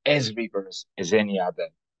logical, as rigorous as any other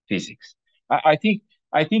physics. I think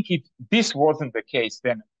if this wasn't the case,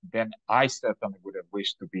 then I certainly would have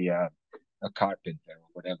wished to be a carpenter or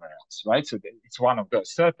whatever else, right? So it's one of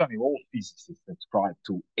those. Certainly all physicists subscribe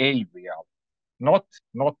to a reality, not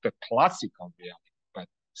the classical reality, but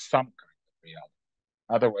some kind of reality.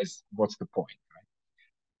 Otherwise, what's the point,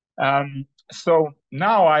 right? So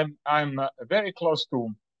now I'm very close to,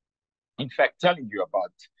 in fact, telling you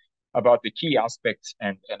about the key aspects,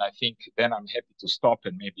 and I think then I'm happy to stop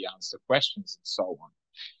and maybe answer questions and so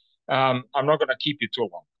on. I'm not going to keep you too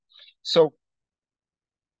long. So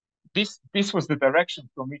this was the direction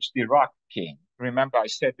from which Dirac came. Remember, I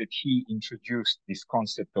said that he introduced this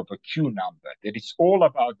concept of a Q number, that it's all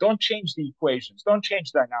about don't change the equations, don't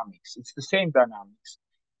change dynamics. It's the same dynamics,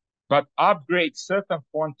 but upgrade certain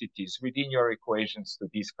quantities within your equations to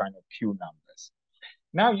these kind of Q numbers.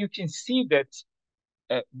 Now you can see that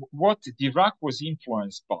what Dirac was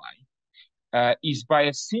influenced by is by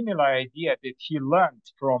a similar idea that he learned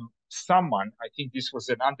from someone. I think this was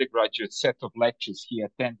an undergraduate set of lectures he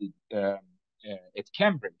attended at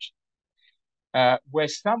Cambridge, where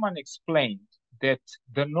someone explained that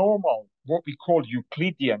the normal, what we call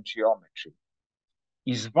Euclidean geometry,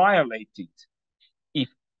 is violated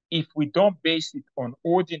if we don't base it on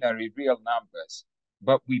ordinary real numbers,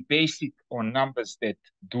 but we base it on numbers that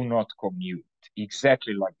do not commute,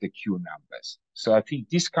 exactly like the Q numbers. So I think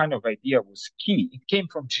this kind of idea was key. It came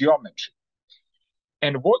from geometry.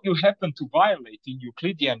 And what you happen to violate in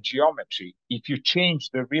Euclidean geometry, if you change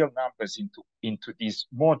the real numbers into these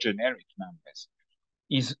more generic numbers,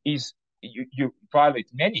 is you violate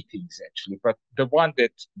many things actually. But the one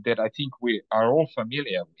that I think we are all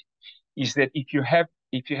familiar with is that if you have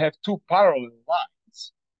two parallel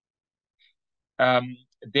lines,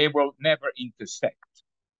 they will never intersect.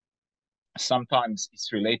 Sometimes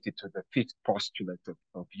it's related to the fifth postulate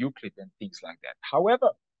of Euclid and things like that. However,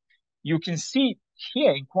 you can see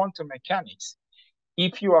here in quantum mechanics,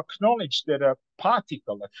 if you acknowledge that a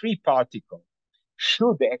particle, a free particle,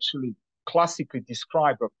 should actually classically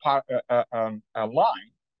describe a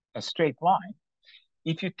line, a straight line,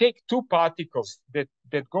 if you take two particles that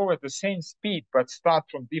go at the same speed but start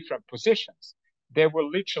from different positions, they will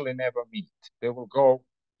literally never meet. They will go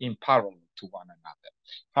in parallel to one another.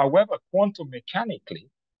 However, quantum mechanically,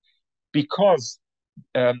 because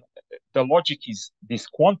the logic is this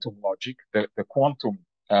quantum logic, the quantum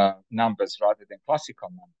numbers rather than classical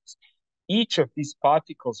numbers, each of these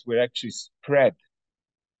particles will actually spread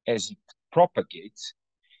as it propagates.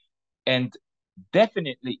 And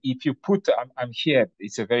definitely, if you put, I'm here,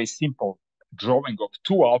 it's a very simple drawing of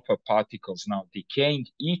two alpha particles now decaying,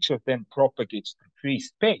 each of them propagates to free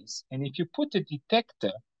space. And if you put a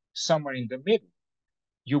detector somewhere in the middle,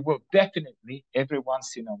 you will definitely, every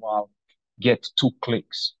once in a while, get two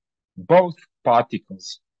clicks. Both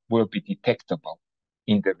particles will be detectable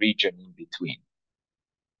in the region in between.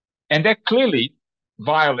 And that clearly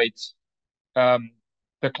violates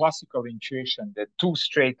the classical intuition that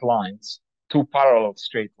two parallel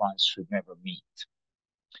straight lines should never meet.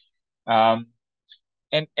 And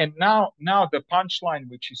now the punchline,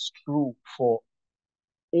 which is true for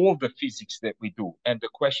all the physics that we do, and the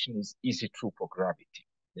question is it true for gravity?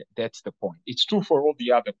 That's the point. It's true for all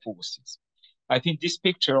the other forces. I think this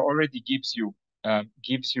picture already gives you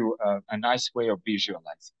a nice way of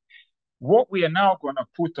visualizing. What we are now going to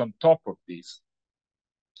put on top of this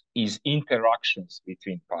is interactions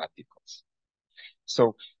between particles.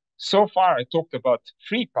 So far I talked about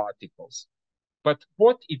free particles, but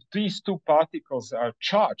what if these two particles are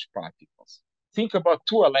charged particles? Think about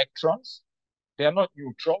two electrons. They are not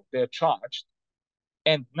neutral, they're charged.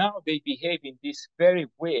 And now they behave in this very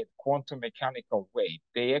weird quantum mechanical way.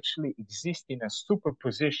 They actually exist in a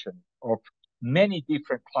superposition of many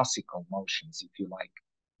different classical motions, if you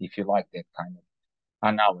like that kind of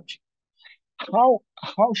analogy.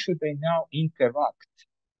 How should they now interact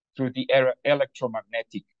through the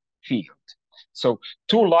electromagnetic field? So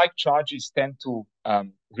two like charges tend to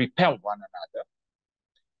repel one another.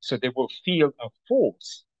 So they will feel a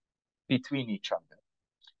force between each other.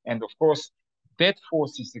 And of course, that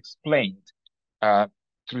force is explained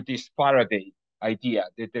through this Faraday idea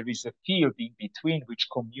that there is a field in between which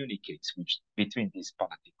communicates between these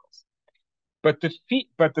particles. But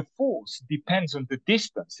the force depends on the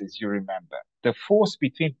distance, as you remember. The force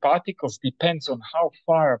between particles depends on how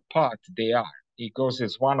far apart they are it goes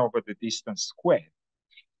as 1 over the distance squared.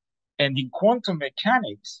 And in quantum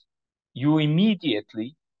mechanics, you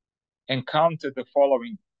immediately encounter the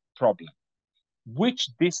following problem. Which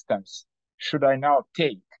distance should I now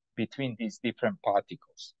take between these different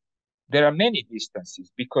particles? There are many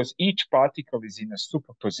distances because each particle is in a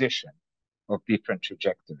superposition of different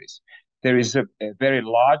trajectories. There is a very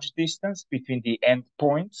large distance between the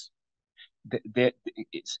endpoints.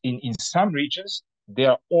 In some regions, they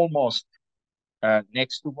are almost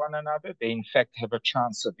next to one another. They, in fact, have a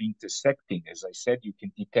chance of intersecting. As I said, you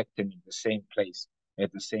can detect them in the same place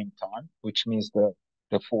at the same time, which means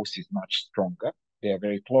the force is much stronger. They are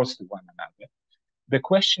very close to one another. The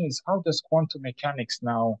question is, how does quantum mechanics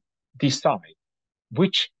now decide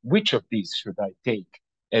which of these should I take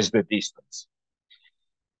as the distance?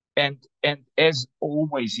 And as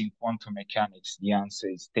always in quantum mechanics, the answer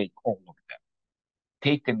is take all of them.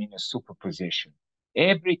 Take them in a superposition.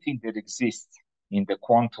 Everything that exists in the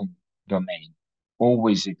quantum domain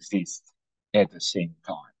always exists at the same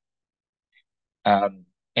time.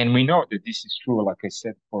 And we know that this is true, like I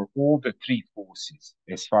said, for all the 3 forces,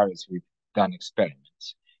 as far as we've done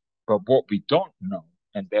experiments. But what we don't know,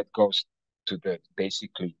 and that goes to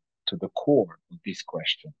basically to the core of this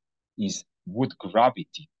question, is would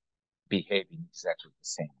gravity behave in exactly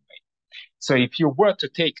the same way? So if you were to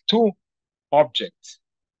take 2 objects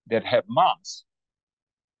that have mass,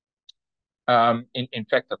 in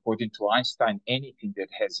fact, according to Einstein, anything that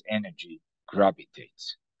has energy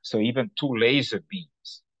gravitates. So even 2 laser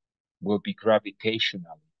beams will be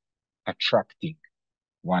gravitationally attracting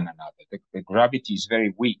one another. The gravity is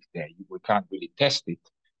very weak there. We can't really test it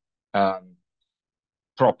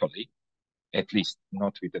properly, at least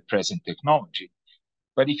not with the present technology.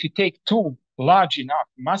 But if you take 2 large enough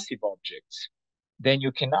massive objects, then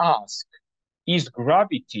you can ask, is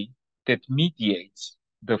gravity that mediates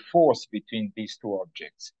the force between these 2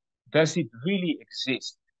 objects, does it really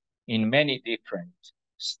exist in many different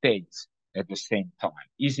states at the same time?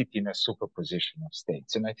 Is it in a superposition of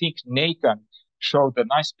states? And I think Nathan showed a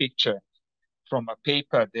nice picture from a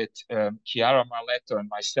paper that Chiara Marletto and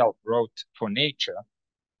myself wrote for Nature.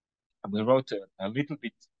 And we wrote a little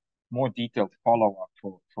bit more detailed follow-up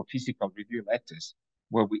for Physical Review Letters,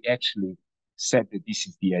 where we actually said that this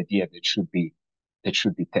is the idea that should be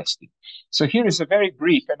tested. So here is a very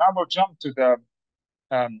brief, and I will jump to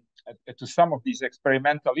to some of these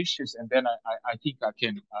experimental issues, and then I think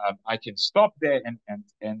I can stop there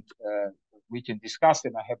and we can discuss.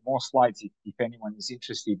 And I have more slides if anyone is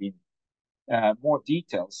interested in more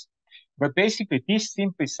details. But basically, this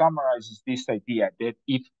simply summarizes this idea that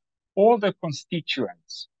if all the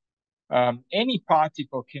constituents, any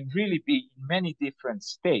particle can really be in many different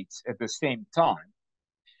states at the same time,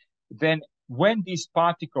 then when these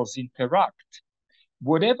particles interact,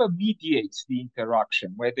 whatever mediates the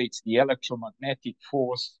interaction, whether it's the electromagnetic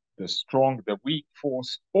force, the strong, the weak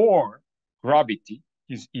force, or gravity,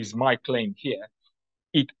 is my claim here,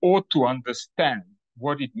 it ought to understand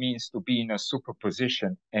what it means to be in a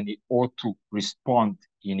superposition, and it ought to respond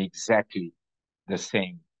in exactly the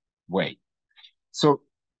same way. So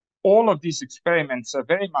all of these experiments are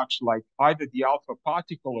very much like either the alpha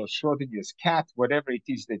particle or Schrodinger's cat, whatever it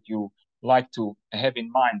is that you like to have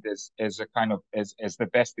in mind as a kind of as the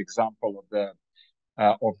best example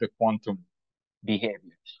of the quantum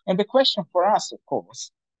behavior. And the question for us, of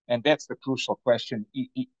course, and that's the crucial question,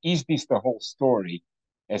 is this the whole story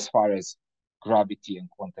as far as gravity and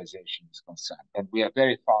quantization is concerned? And we are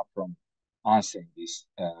very far from answering this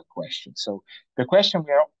question. So the question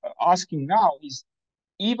we are asking now is,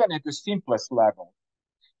 even at the simplest level,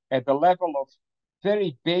 at the level of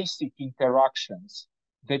very basic interactions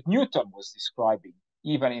that Newton was describing,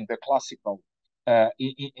 even in the classical,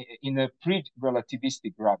 in a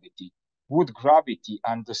pre-relativistic gravity, would gravity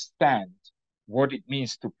understand what it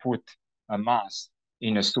means to put a mass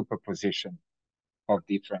in a superposition of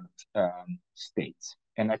different states?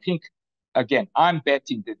 And I think, again, I'm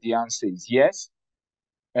betting that the answer is yes.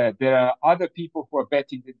 There are other people who are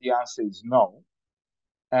betting that the answer is no.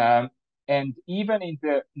 And even in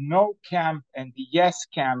the no camp and the yes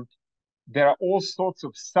camp, there are all sorts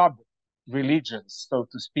of sub-religions, so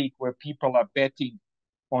to speak, where people are betting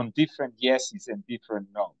on different yeses and different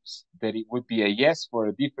no's, that it would be a yes for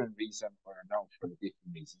a different reason or a no for a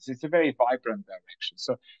different reason. It's a very vibrant direction.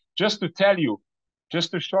 So just to tell you,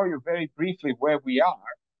 just to show you very briefly where we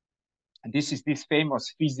are, and this is this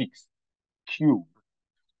famous physics cube,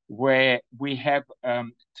 where we have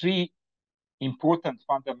 3 important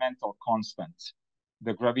fundamental constants: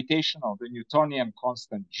 the gravitational, the Newtonian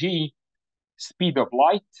constant G, speed of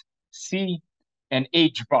light, C, and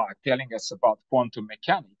h bar, telling us about quantum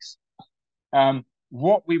mechanics.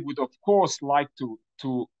 What we would, of course, like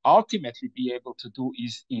to ultimately be able to do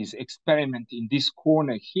is experiment in this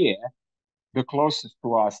corner here, the closest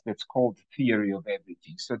to us, that's called theory of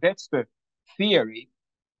everything. So that's the theory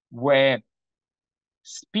where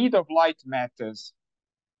speed of light matters,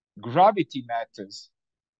 gravity matters.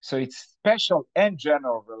 So it's special and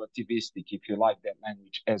general relativistic, if you like that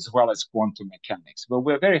language, as well as quantum mechanics. But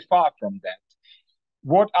we're very far from that.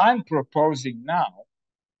 What I'm proposing now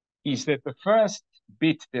is that the first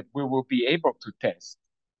bit that we will be able to test,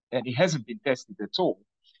 and it hasn't been tested at all,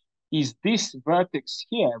 is this vertex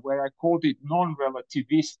here, where I called it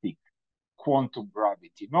non-relativistic quantum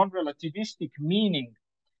gravity. Non-relativistic meaning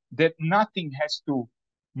that nothing has to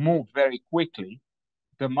move very quickly.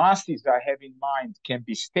 The masses I have in mind can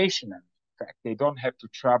be stationary. In fact, they don't have to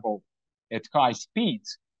travel at high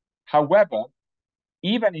speeds. However,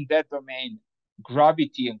 even in that domain,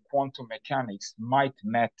 gravity and quantum mechanics might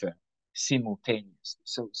matter simultaneously.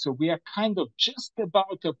 So we are kind of just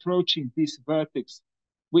about approaching this vertex.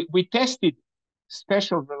 We tested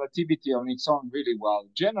special relativity on its own really well,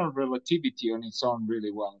 general relativity on its own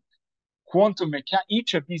really well. Quantum mechanics,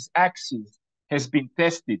 each of these axes has been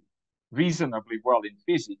tested reasonably well in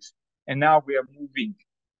physics, and now we are moving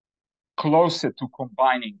closer to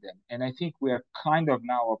combining them. And I think we are kind of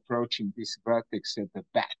now approaching this vertex at the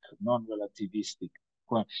back, non-relativistic.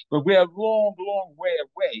 But we are a long, long way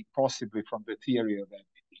away, possibly, from the theory of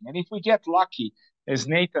everything. And if we get lucky, as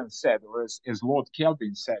Nathan said, or as Lord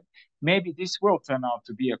Kelvin said, maybe this will turn out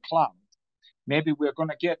to be a cloud. Maybe we're going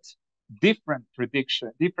to get different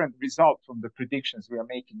results from the predictions we are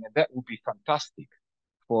making, and that would be fantastic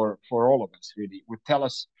for all of us, really. It would tell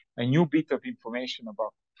us a new bit of information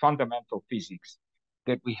about fundamental physics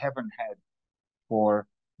that we haven't had for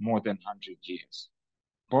more than 100 years.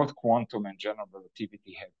 Both quantum and general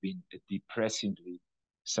relativity have been depressingly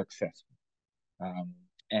successful.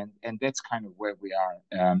 And that's kind of where we are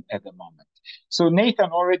at the moment. So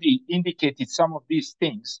Nathan already indicated some of these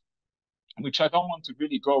things, which I don't want to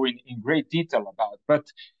really go in great detail about. But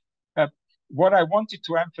what I wanted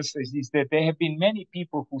to emphasize is that there have been many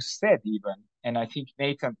people who said even, and I think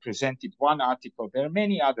Nathan presented one article, there are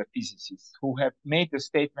many other physicists who have made the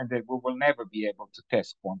statement that we will never be able to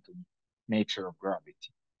test quantum nature of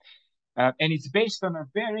gravity. And it's based on a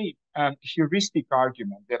very heuristic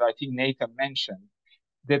argument that I think Nathan mentioned,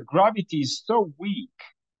 that gravity is so weak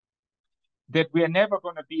that we are never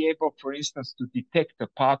going to be able, for instance, to detect a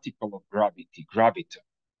particle of gravity, graviton.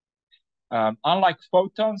 Unlike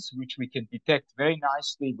photons, which we can detect very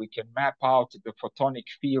nicely, we can map out the photonic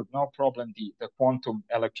field, no problem, the quantum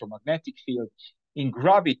electromagnetic field. In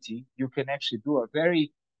gravity, you can actually do a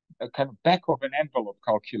very kind of back of an envelope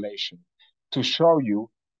calculation to show you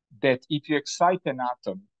that if you excite an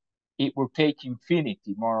atom, it will take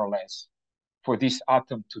infinity, more or less, for this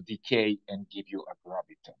atom to decay and give you a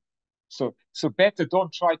graviton. So better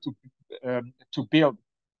don't try to build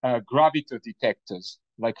graviton detectors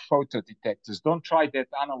like photo detectors. Don't try that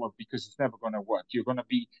analog because it's never going to work. You're going to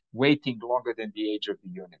be waiting longer than the age of the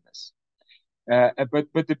universe.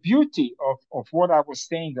 But the beauty of what I was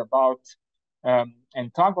saying about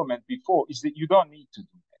entanglement before is that you don't need to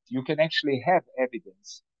do that. You can actually have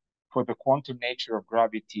evidence for the quantum nature of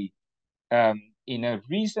gravity in a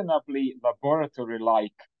reasonably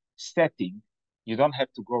laboratory-like setting. You don't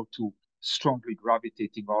have to go to strongly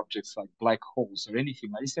gravitating objects like black holes or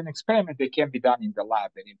anything. It's an experiment that can be done in the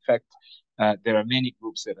lab. And in fact, there are many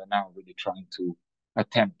groups that are now really trying to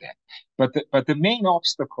attempt that. But the main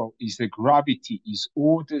obstacle is that gravity is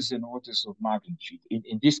orders and orders of magnitude.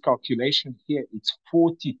 In this calculation here, it's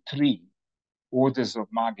 43 orders of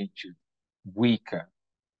magnitude weaker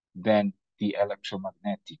than the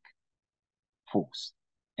electromagnetic force.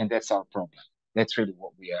 And that's our problem. That's really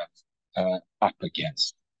what we are up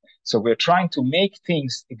against. So we're trying to make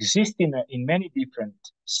things exist in many different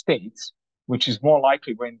states, which is more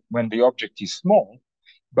likely when the object is small.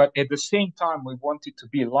 But at the same time, we want it to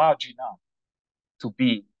be large enough to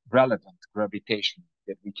be relevant gravitation,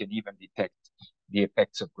 that we can even detect the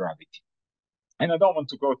effects of gravity. And I don't want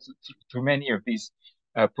to go to many of these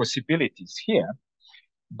possibilities here.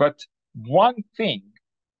 But one thing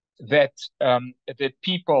that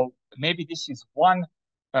people, maybe this is one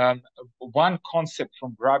concept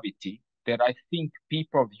from gravity that I think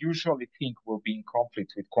people usually think will be in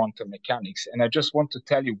conflict with quantum mechanics. And I just want to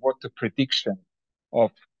tell you what the prediction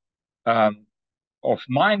of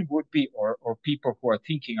mine would be, or people who are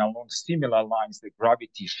thinking along similar lines, that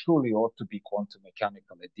gravity surely ought to be quantum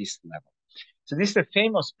mechanical at this level. So this is a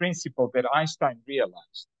famous principle that Einstein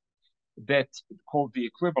realized, that called the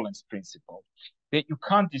equivalence principle. that you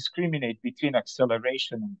can't discriminate between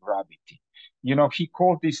acceleration and gravity. You know, he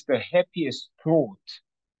called this the happiest thought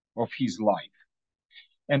of his life.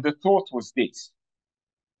 And the thought was this.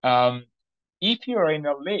 If you're in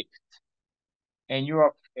a lift and you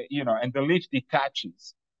are, you know, and the lift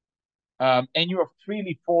detaches, and you are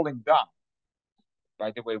freely falling down.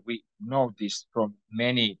 By the way, we know this from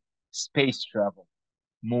many space travel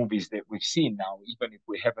movies that we've seen now, even if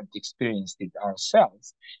we haven't experienced it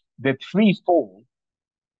ourselves, that free fall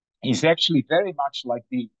is actually very much like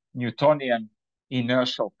the Newtonian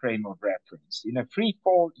inertial frame of reference. In a free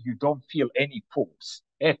fall, you don't feel any force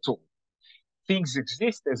at all. Things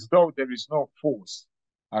exist as though there is no force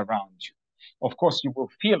around you. Of course, you will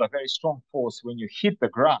feel a very strong force when you hit the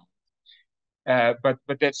ground, but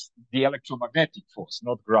that's the electromagnetic force,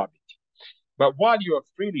 not gravity. But while you are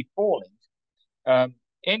freely falling,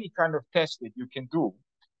 any kind of test that you can do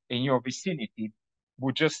in your vicinity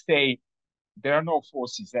would just say there are no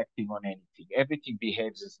forces acting on anything. Everything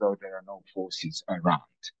behaves as though there are no forces around.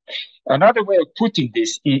 Another way of putting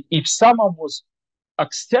this, if someone was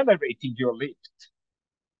accelerating your lift,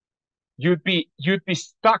 you'd be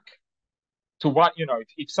stuck to what, you know,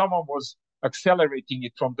 if someone was accelerating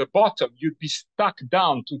it from the bottom, you'd be stuck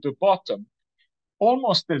down to the bottom,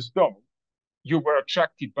 almost as though you were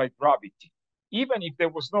attracted by gravity. Even if there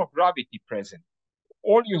was no gravity present,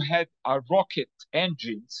 all you had are rocket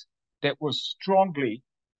engines that were strongly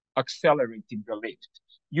accelerating the lift.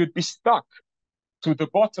 You'd be stuck to the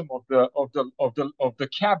bottom of the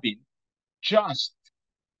cabin, just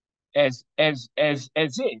as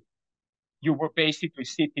if you were basically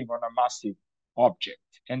sitting on a massive object.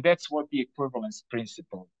 And that's what the equivalence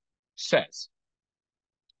principle says.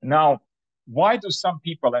 Now, why do some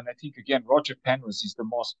people, and I think again, Roger Penrose is the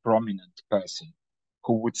most prominent person,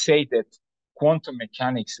 who would say that quantum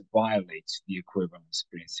mechanics violates the equivalence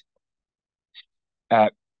principle?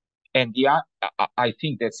 And I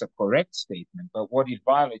think that's a correct statement, but what it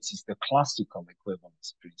violates is the classical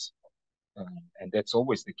equivalence principle. And that's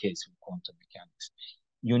always the case with quantum mechanics.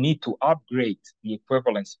 You need to upgrade the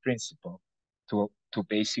equivalence principle to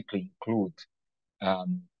basically include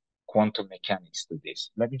quantum mechanics to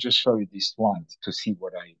this. Let me just show you this slide to see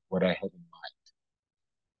what I have in mind.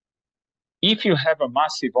 If you have a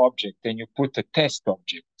massive object and you put a test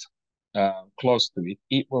object close to it,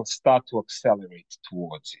 it will start to accelerate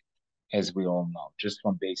towards it, as we all know, just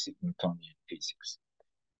from basic Newtonian physics.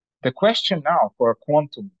 The question now for a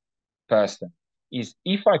quantum person is,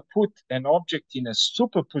 if I put an object in a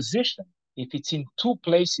superposition, if it's in two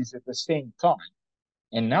places at the same time,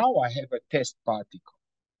 and now I have a test particle,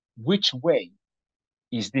 which way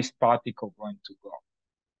is this particle going to go?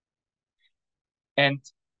 And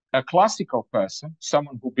a classical person,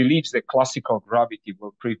 someone who believes that classical gravity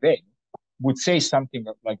will prevail, would say something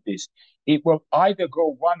like this. It will either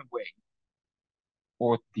go one way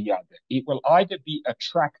or the other. It will either be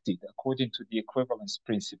attracted, according to the equivalence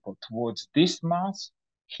principle, towards this mass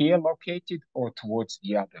here located, or towards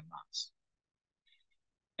the other mass.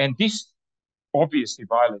 And this obviously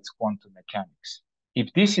violates quantum mechanics.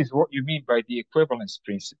 If this is what you mean by the equivalence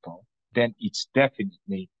principle, then it's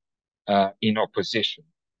definitely in opposition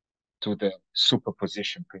to the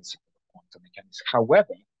superposition principle of quantum mechanics.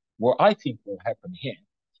 However, what I think will happen here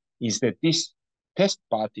is that this test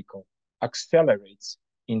particle accelerates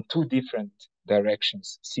in two different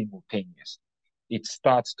directions simultaneously. It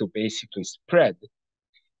starts to basically spread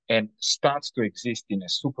and starts to exist in a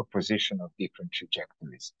superposition of different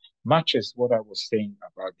trajectories, much as what I was saying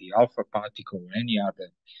about the alpha particle or any other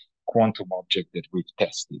quantum object that we've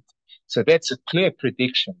tested. So that's a clear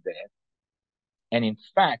prediction there. And in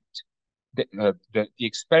fact, the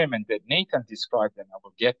experiment that Nathan described, and I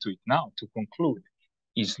will get to it now to conclude,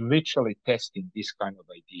 is literally testing this kind of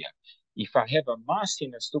idea. If I have a mass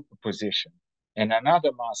in a superposition and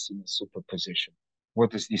another mass in a superposition,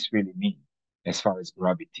 what does this really mean as far as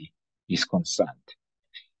gravity is concerned?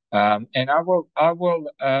 And I will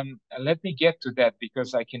let me get to that,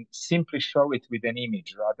 because I can simply show it with an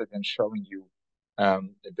image rather than showing you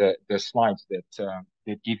the slides that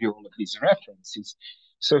give you all of these references.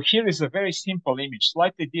 So here is a very simple image,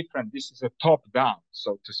 slightly different. This is a top-down,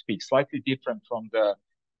 so to speak, slightly different from the,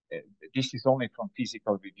 this is only from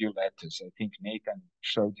Physical Review Letters. I think Nathan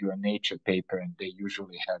showed you a Nature paper, and they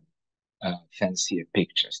usually have fancier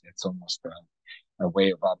pictures. That's almost a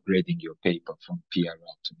way of upgrading your paper from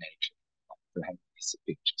PRL to Nature, to have these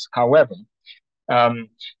pictures. However,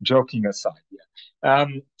 joking aside,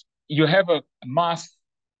 you have a mass,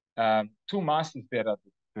 two masses that are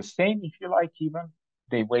the same, if you like, even.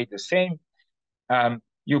 They weigh the same.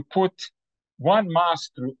 You put one mass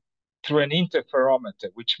through through an interferometer,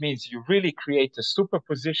 which means you really create a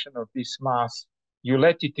superposition of this mass. You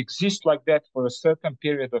let it exist like that for a certain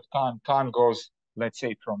period of time. Time goes, let's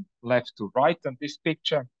say, from left to right on this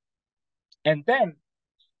picture. And then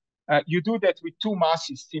you do that with two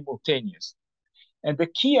masses simultaneously. And the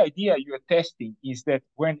key idea you're testing is that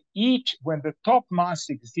when the top mass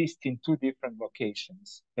exists in two different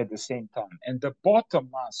locations at the same time, and the bottom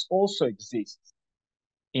mass also exists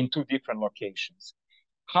in two different locations,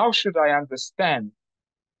 how should I understand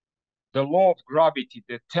the law of gravity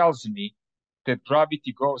that tells me that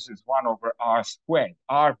gravity goes as 1 over r squared,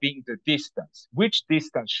 r being the distance? Which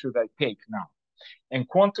distance should I take now? And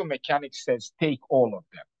quantum mechanics says take all of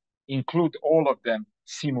them, include all of them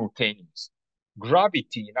simultaneously.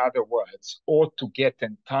 Gravity, in other words, ought to get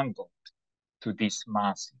entangled to these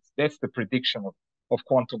masses. That's the prediction of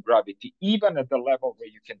quantum gravity, even at the level where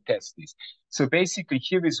you can test this. So basically,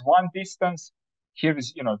 here is one distance, here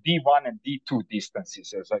is, D1 and D2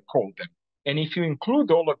 distances, as I call them. And if you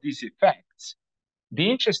include all of these effects, the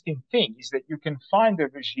interesting thing is that you can find a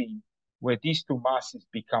regime where these two masses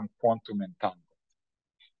become quantum entangled.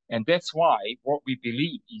 And that's why what we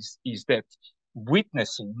believe is that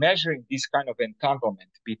measuring this kind of entanglement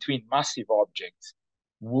between massive objects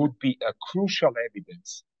would be a crucial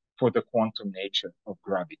evidence for the quantum nature of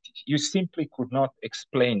gravity. You simply could not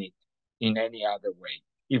explain it in any other way.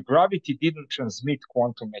 If gravity didn't transmit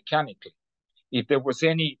quantum mechanically, if there was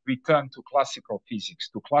any return to classical physics,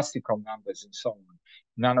 to classical numbers and so on,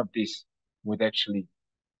 none of this would actually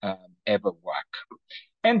ever work.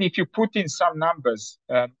 And if you put in some numbers,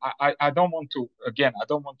 I don't want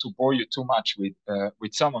to bore you too much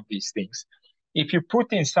with some of these things. If you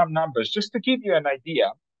put in some numbers, just to give you an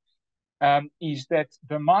idea, is that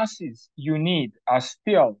the masses you need are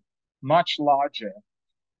still much larger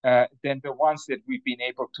than the ones that we've been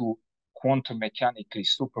able to quantum mechanically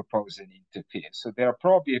superpose and interfere. So there are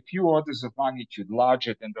probably a few orders of magnitude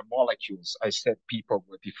larger than the molecules I said people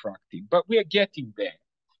were diffracting, but we are getting there.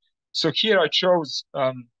 So here I chose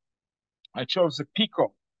a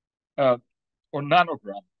pico or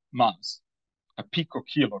nanogram mass, a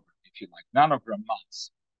picokilogram, if you like, nanogram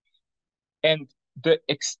mass. And the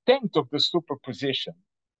extent of the superposition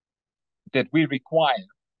that we require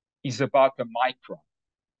is about a micron,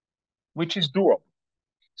 which is doable.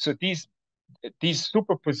 So these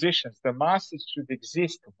superpositions, the masses should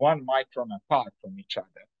exist 1 micron apart from each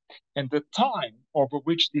other. And the time over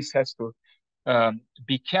which this has to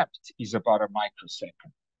be kept is about a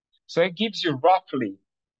microsecond. So it gives you roughly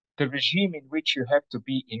the regime in which you have to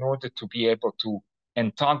be in order to be able to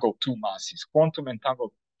entangle two masses, quantum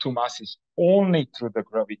entangle two masses only through the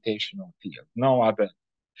gravitational field, no other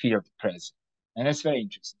field present. And that's very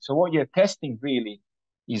interesting. So what you're testing really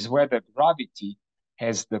is whether gravity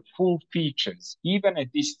has the full features, even at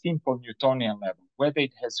this simple Newtonian level, whether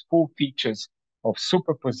it has full features of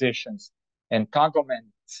superpositions,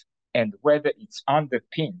 entanglements, and whether it's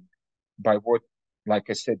underpinned by what, like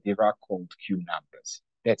I said, Dirac called Q numbers.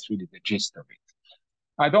 That's really the gist of it.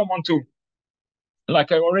 I don't want to,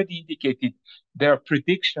 like I already indicated, there are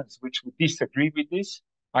predictions which would disagree with this.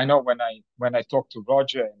 I know when I talked to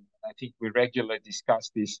Roger, and I think we regularly discuss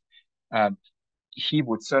this, he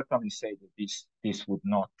would certainly say that this would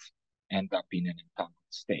not end up in an entangled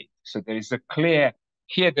state. So there is a clear,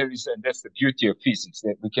 here there is, and that's the beauty of physics,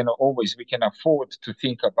 that we can afford to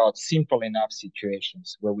think about simple enough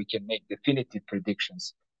situations where we can make definitive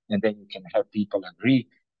predictions, and then you can have people agree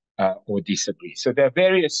or disagree. So there are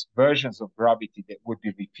various versions of gravity that would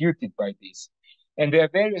be refuted by this. And there are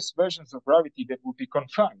various versions of gravity that would be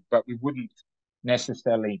confirmed, but we wouldn't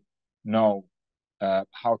necessarily know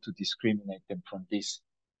how to discriminate them from this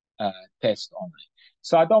test only.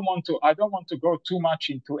 So I don't want to go too much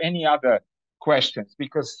into any other questions,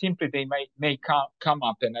 because simply they may come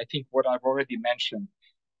up, and I think what I've already mentioned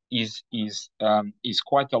is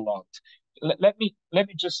quite a lot. Let me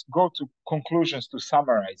just go to conclusions to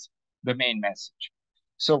summarize the main message.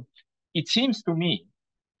 So it seems to me,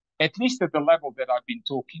 at least at the level that I've been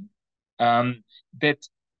talking, that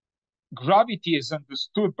gravity is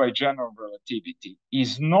understood by general relativity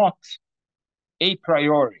is not a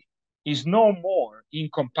priori, is no more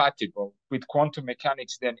incompatible with quantum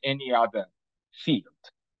mechanics than any other field.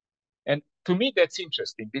 And to me, that's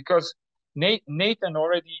interesting, because Nathan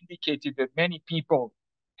already indicated that many people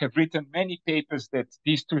have written many papers that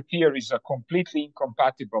these two theories are completely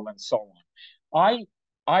incompatible and so on.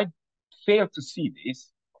 I fail to see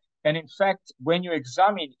this. And in fact, when you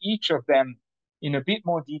examine each of them in a bit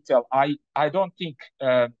more detail, I don't think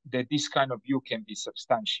that this kind of view can be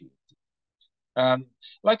substantiated.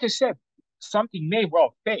 Like I said, something may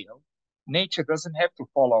well fail, nature doesn't have to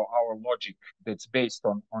follow our logic that's based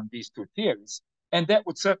on these two theories. And that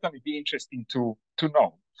would certainly be interesting to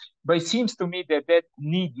know. But it seems to me that that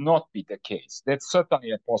need not be the case. That's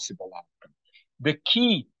certainly a possible outcome. The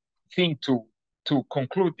key thing to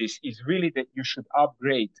conclude this is really that you should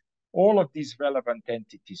upgrade all of these relevant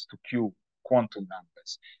entities to Q quantum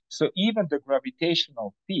numbers. So even the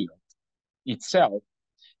gravitational field itself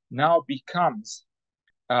now becomes,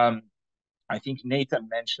 I think Nathan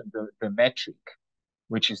mentioned the metric,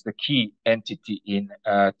 which is the key entity in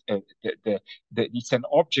it's an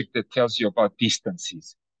object that tells you about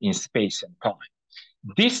distances in space and time.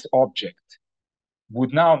 This object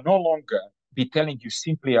would now no longer be telling you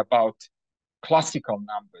simply about classical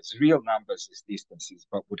numbers, real numbers as distances,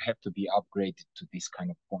 but would have to be upgraded to this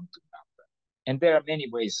kind of quantum number. And there are many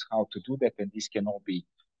ways how to do that, and this can all be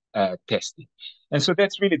tested. And so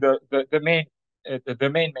that's really the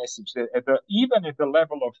main message, that even at the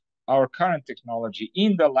level of our current technology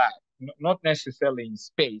in the lab, not necessarily in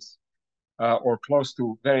space or close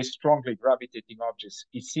to very strongly gravitating objects,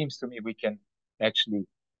 it seems to me we can actually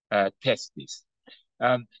test this.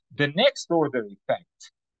 The next order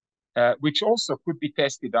effect, which also could be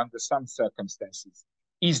tested under some circumstances,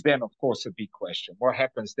 is then, of course, a big question. What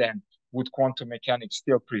happens then? Would quantum mechanics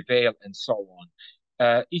still prevail, and so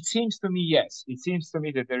on? It seems to me, yes. It seems to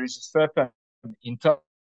me that there is a certain internal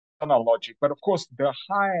logic, but of course, the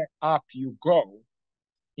higher up you go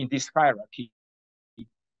in this hierarchy,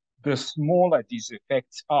 the smaller these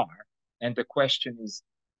effects are, and the question is,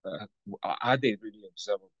 are they really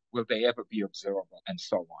observable? Will they ever be observable, and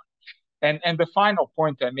so on? And the final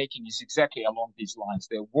point I'm making is exactly along these lines,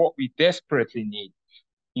 that what we desperately need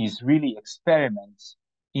is really experiments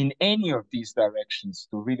in any of these directions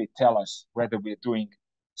to really tell us whether we're doing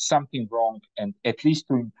something wrong, and at least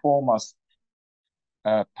to inform us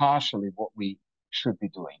partially what we should be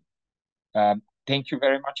doing. Thank you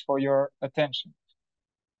very much for your attention.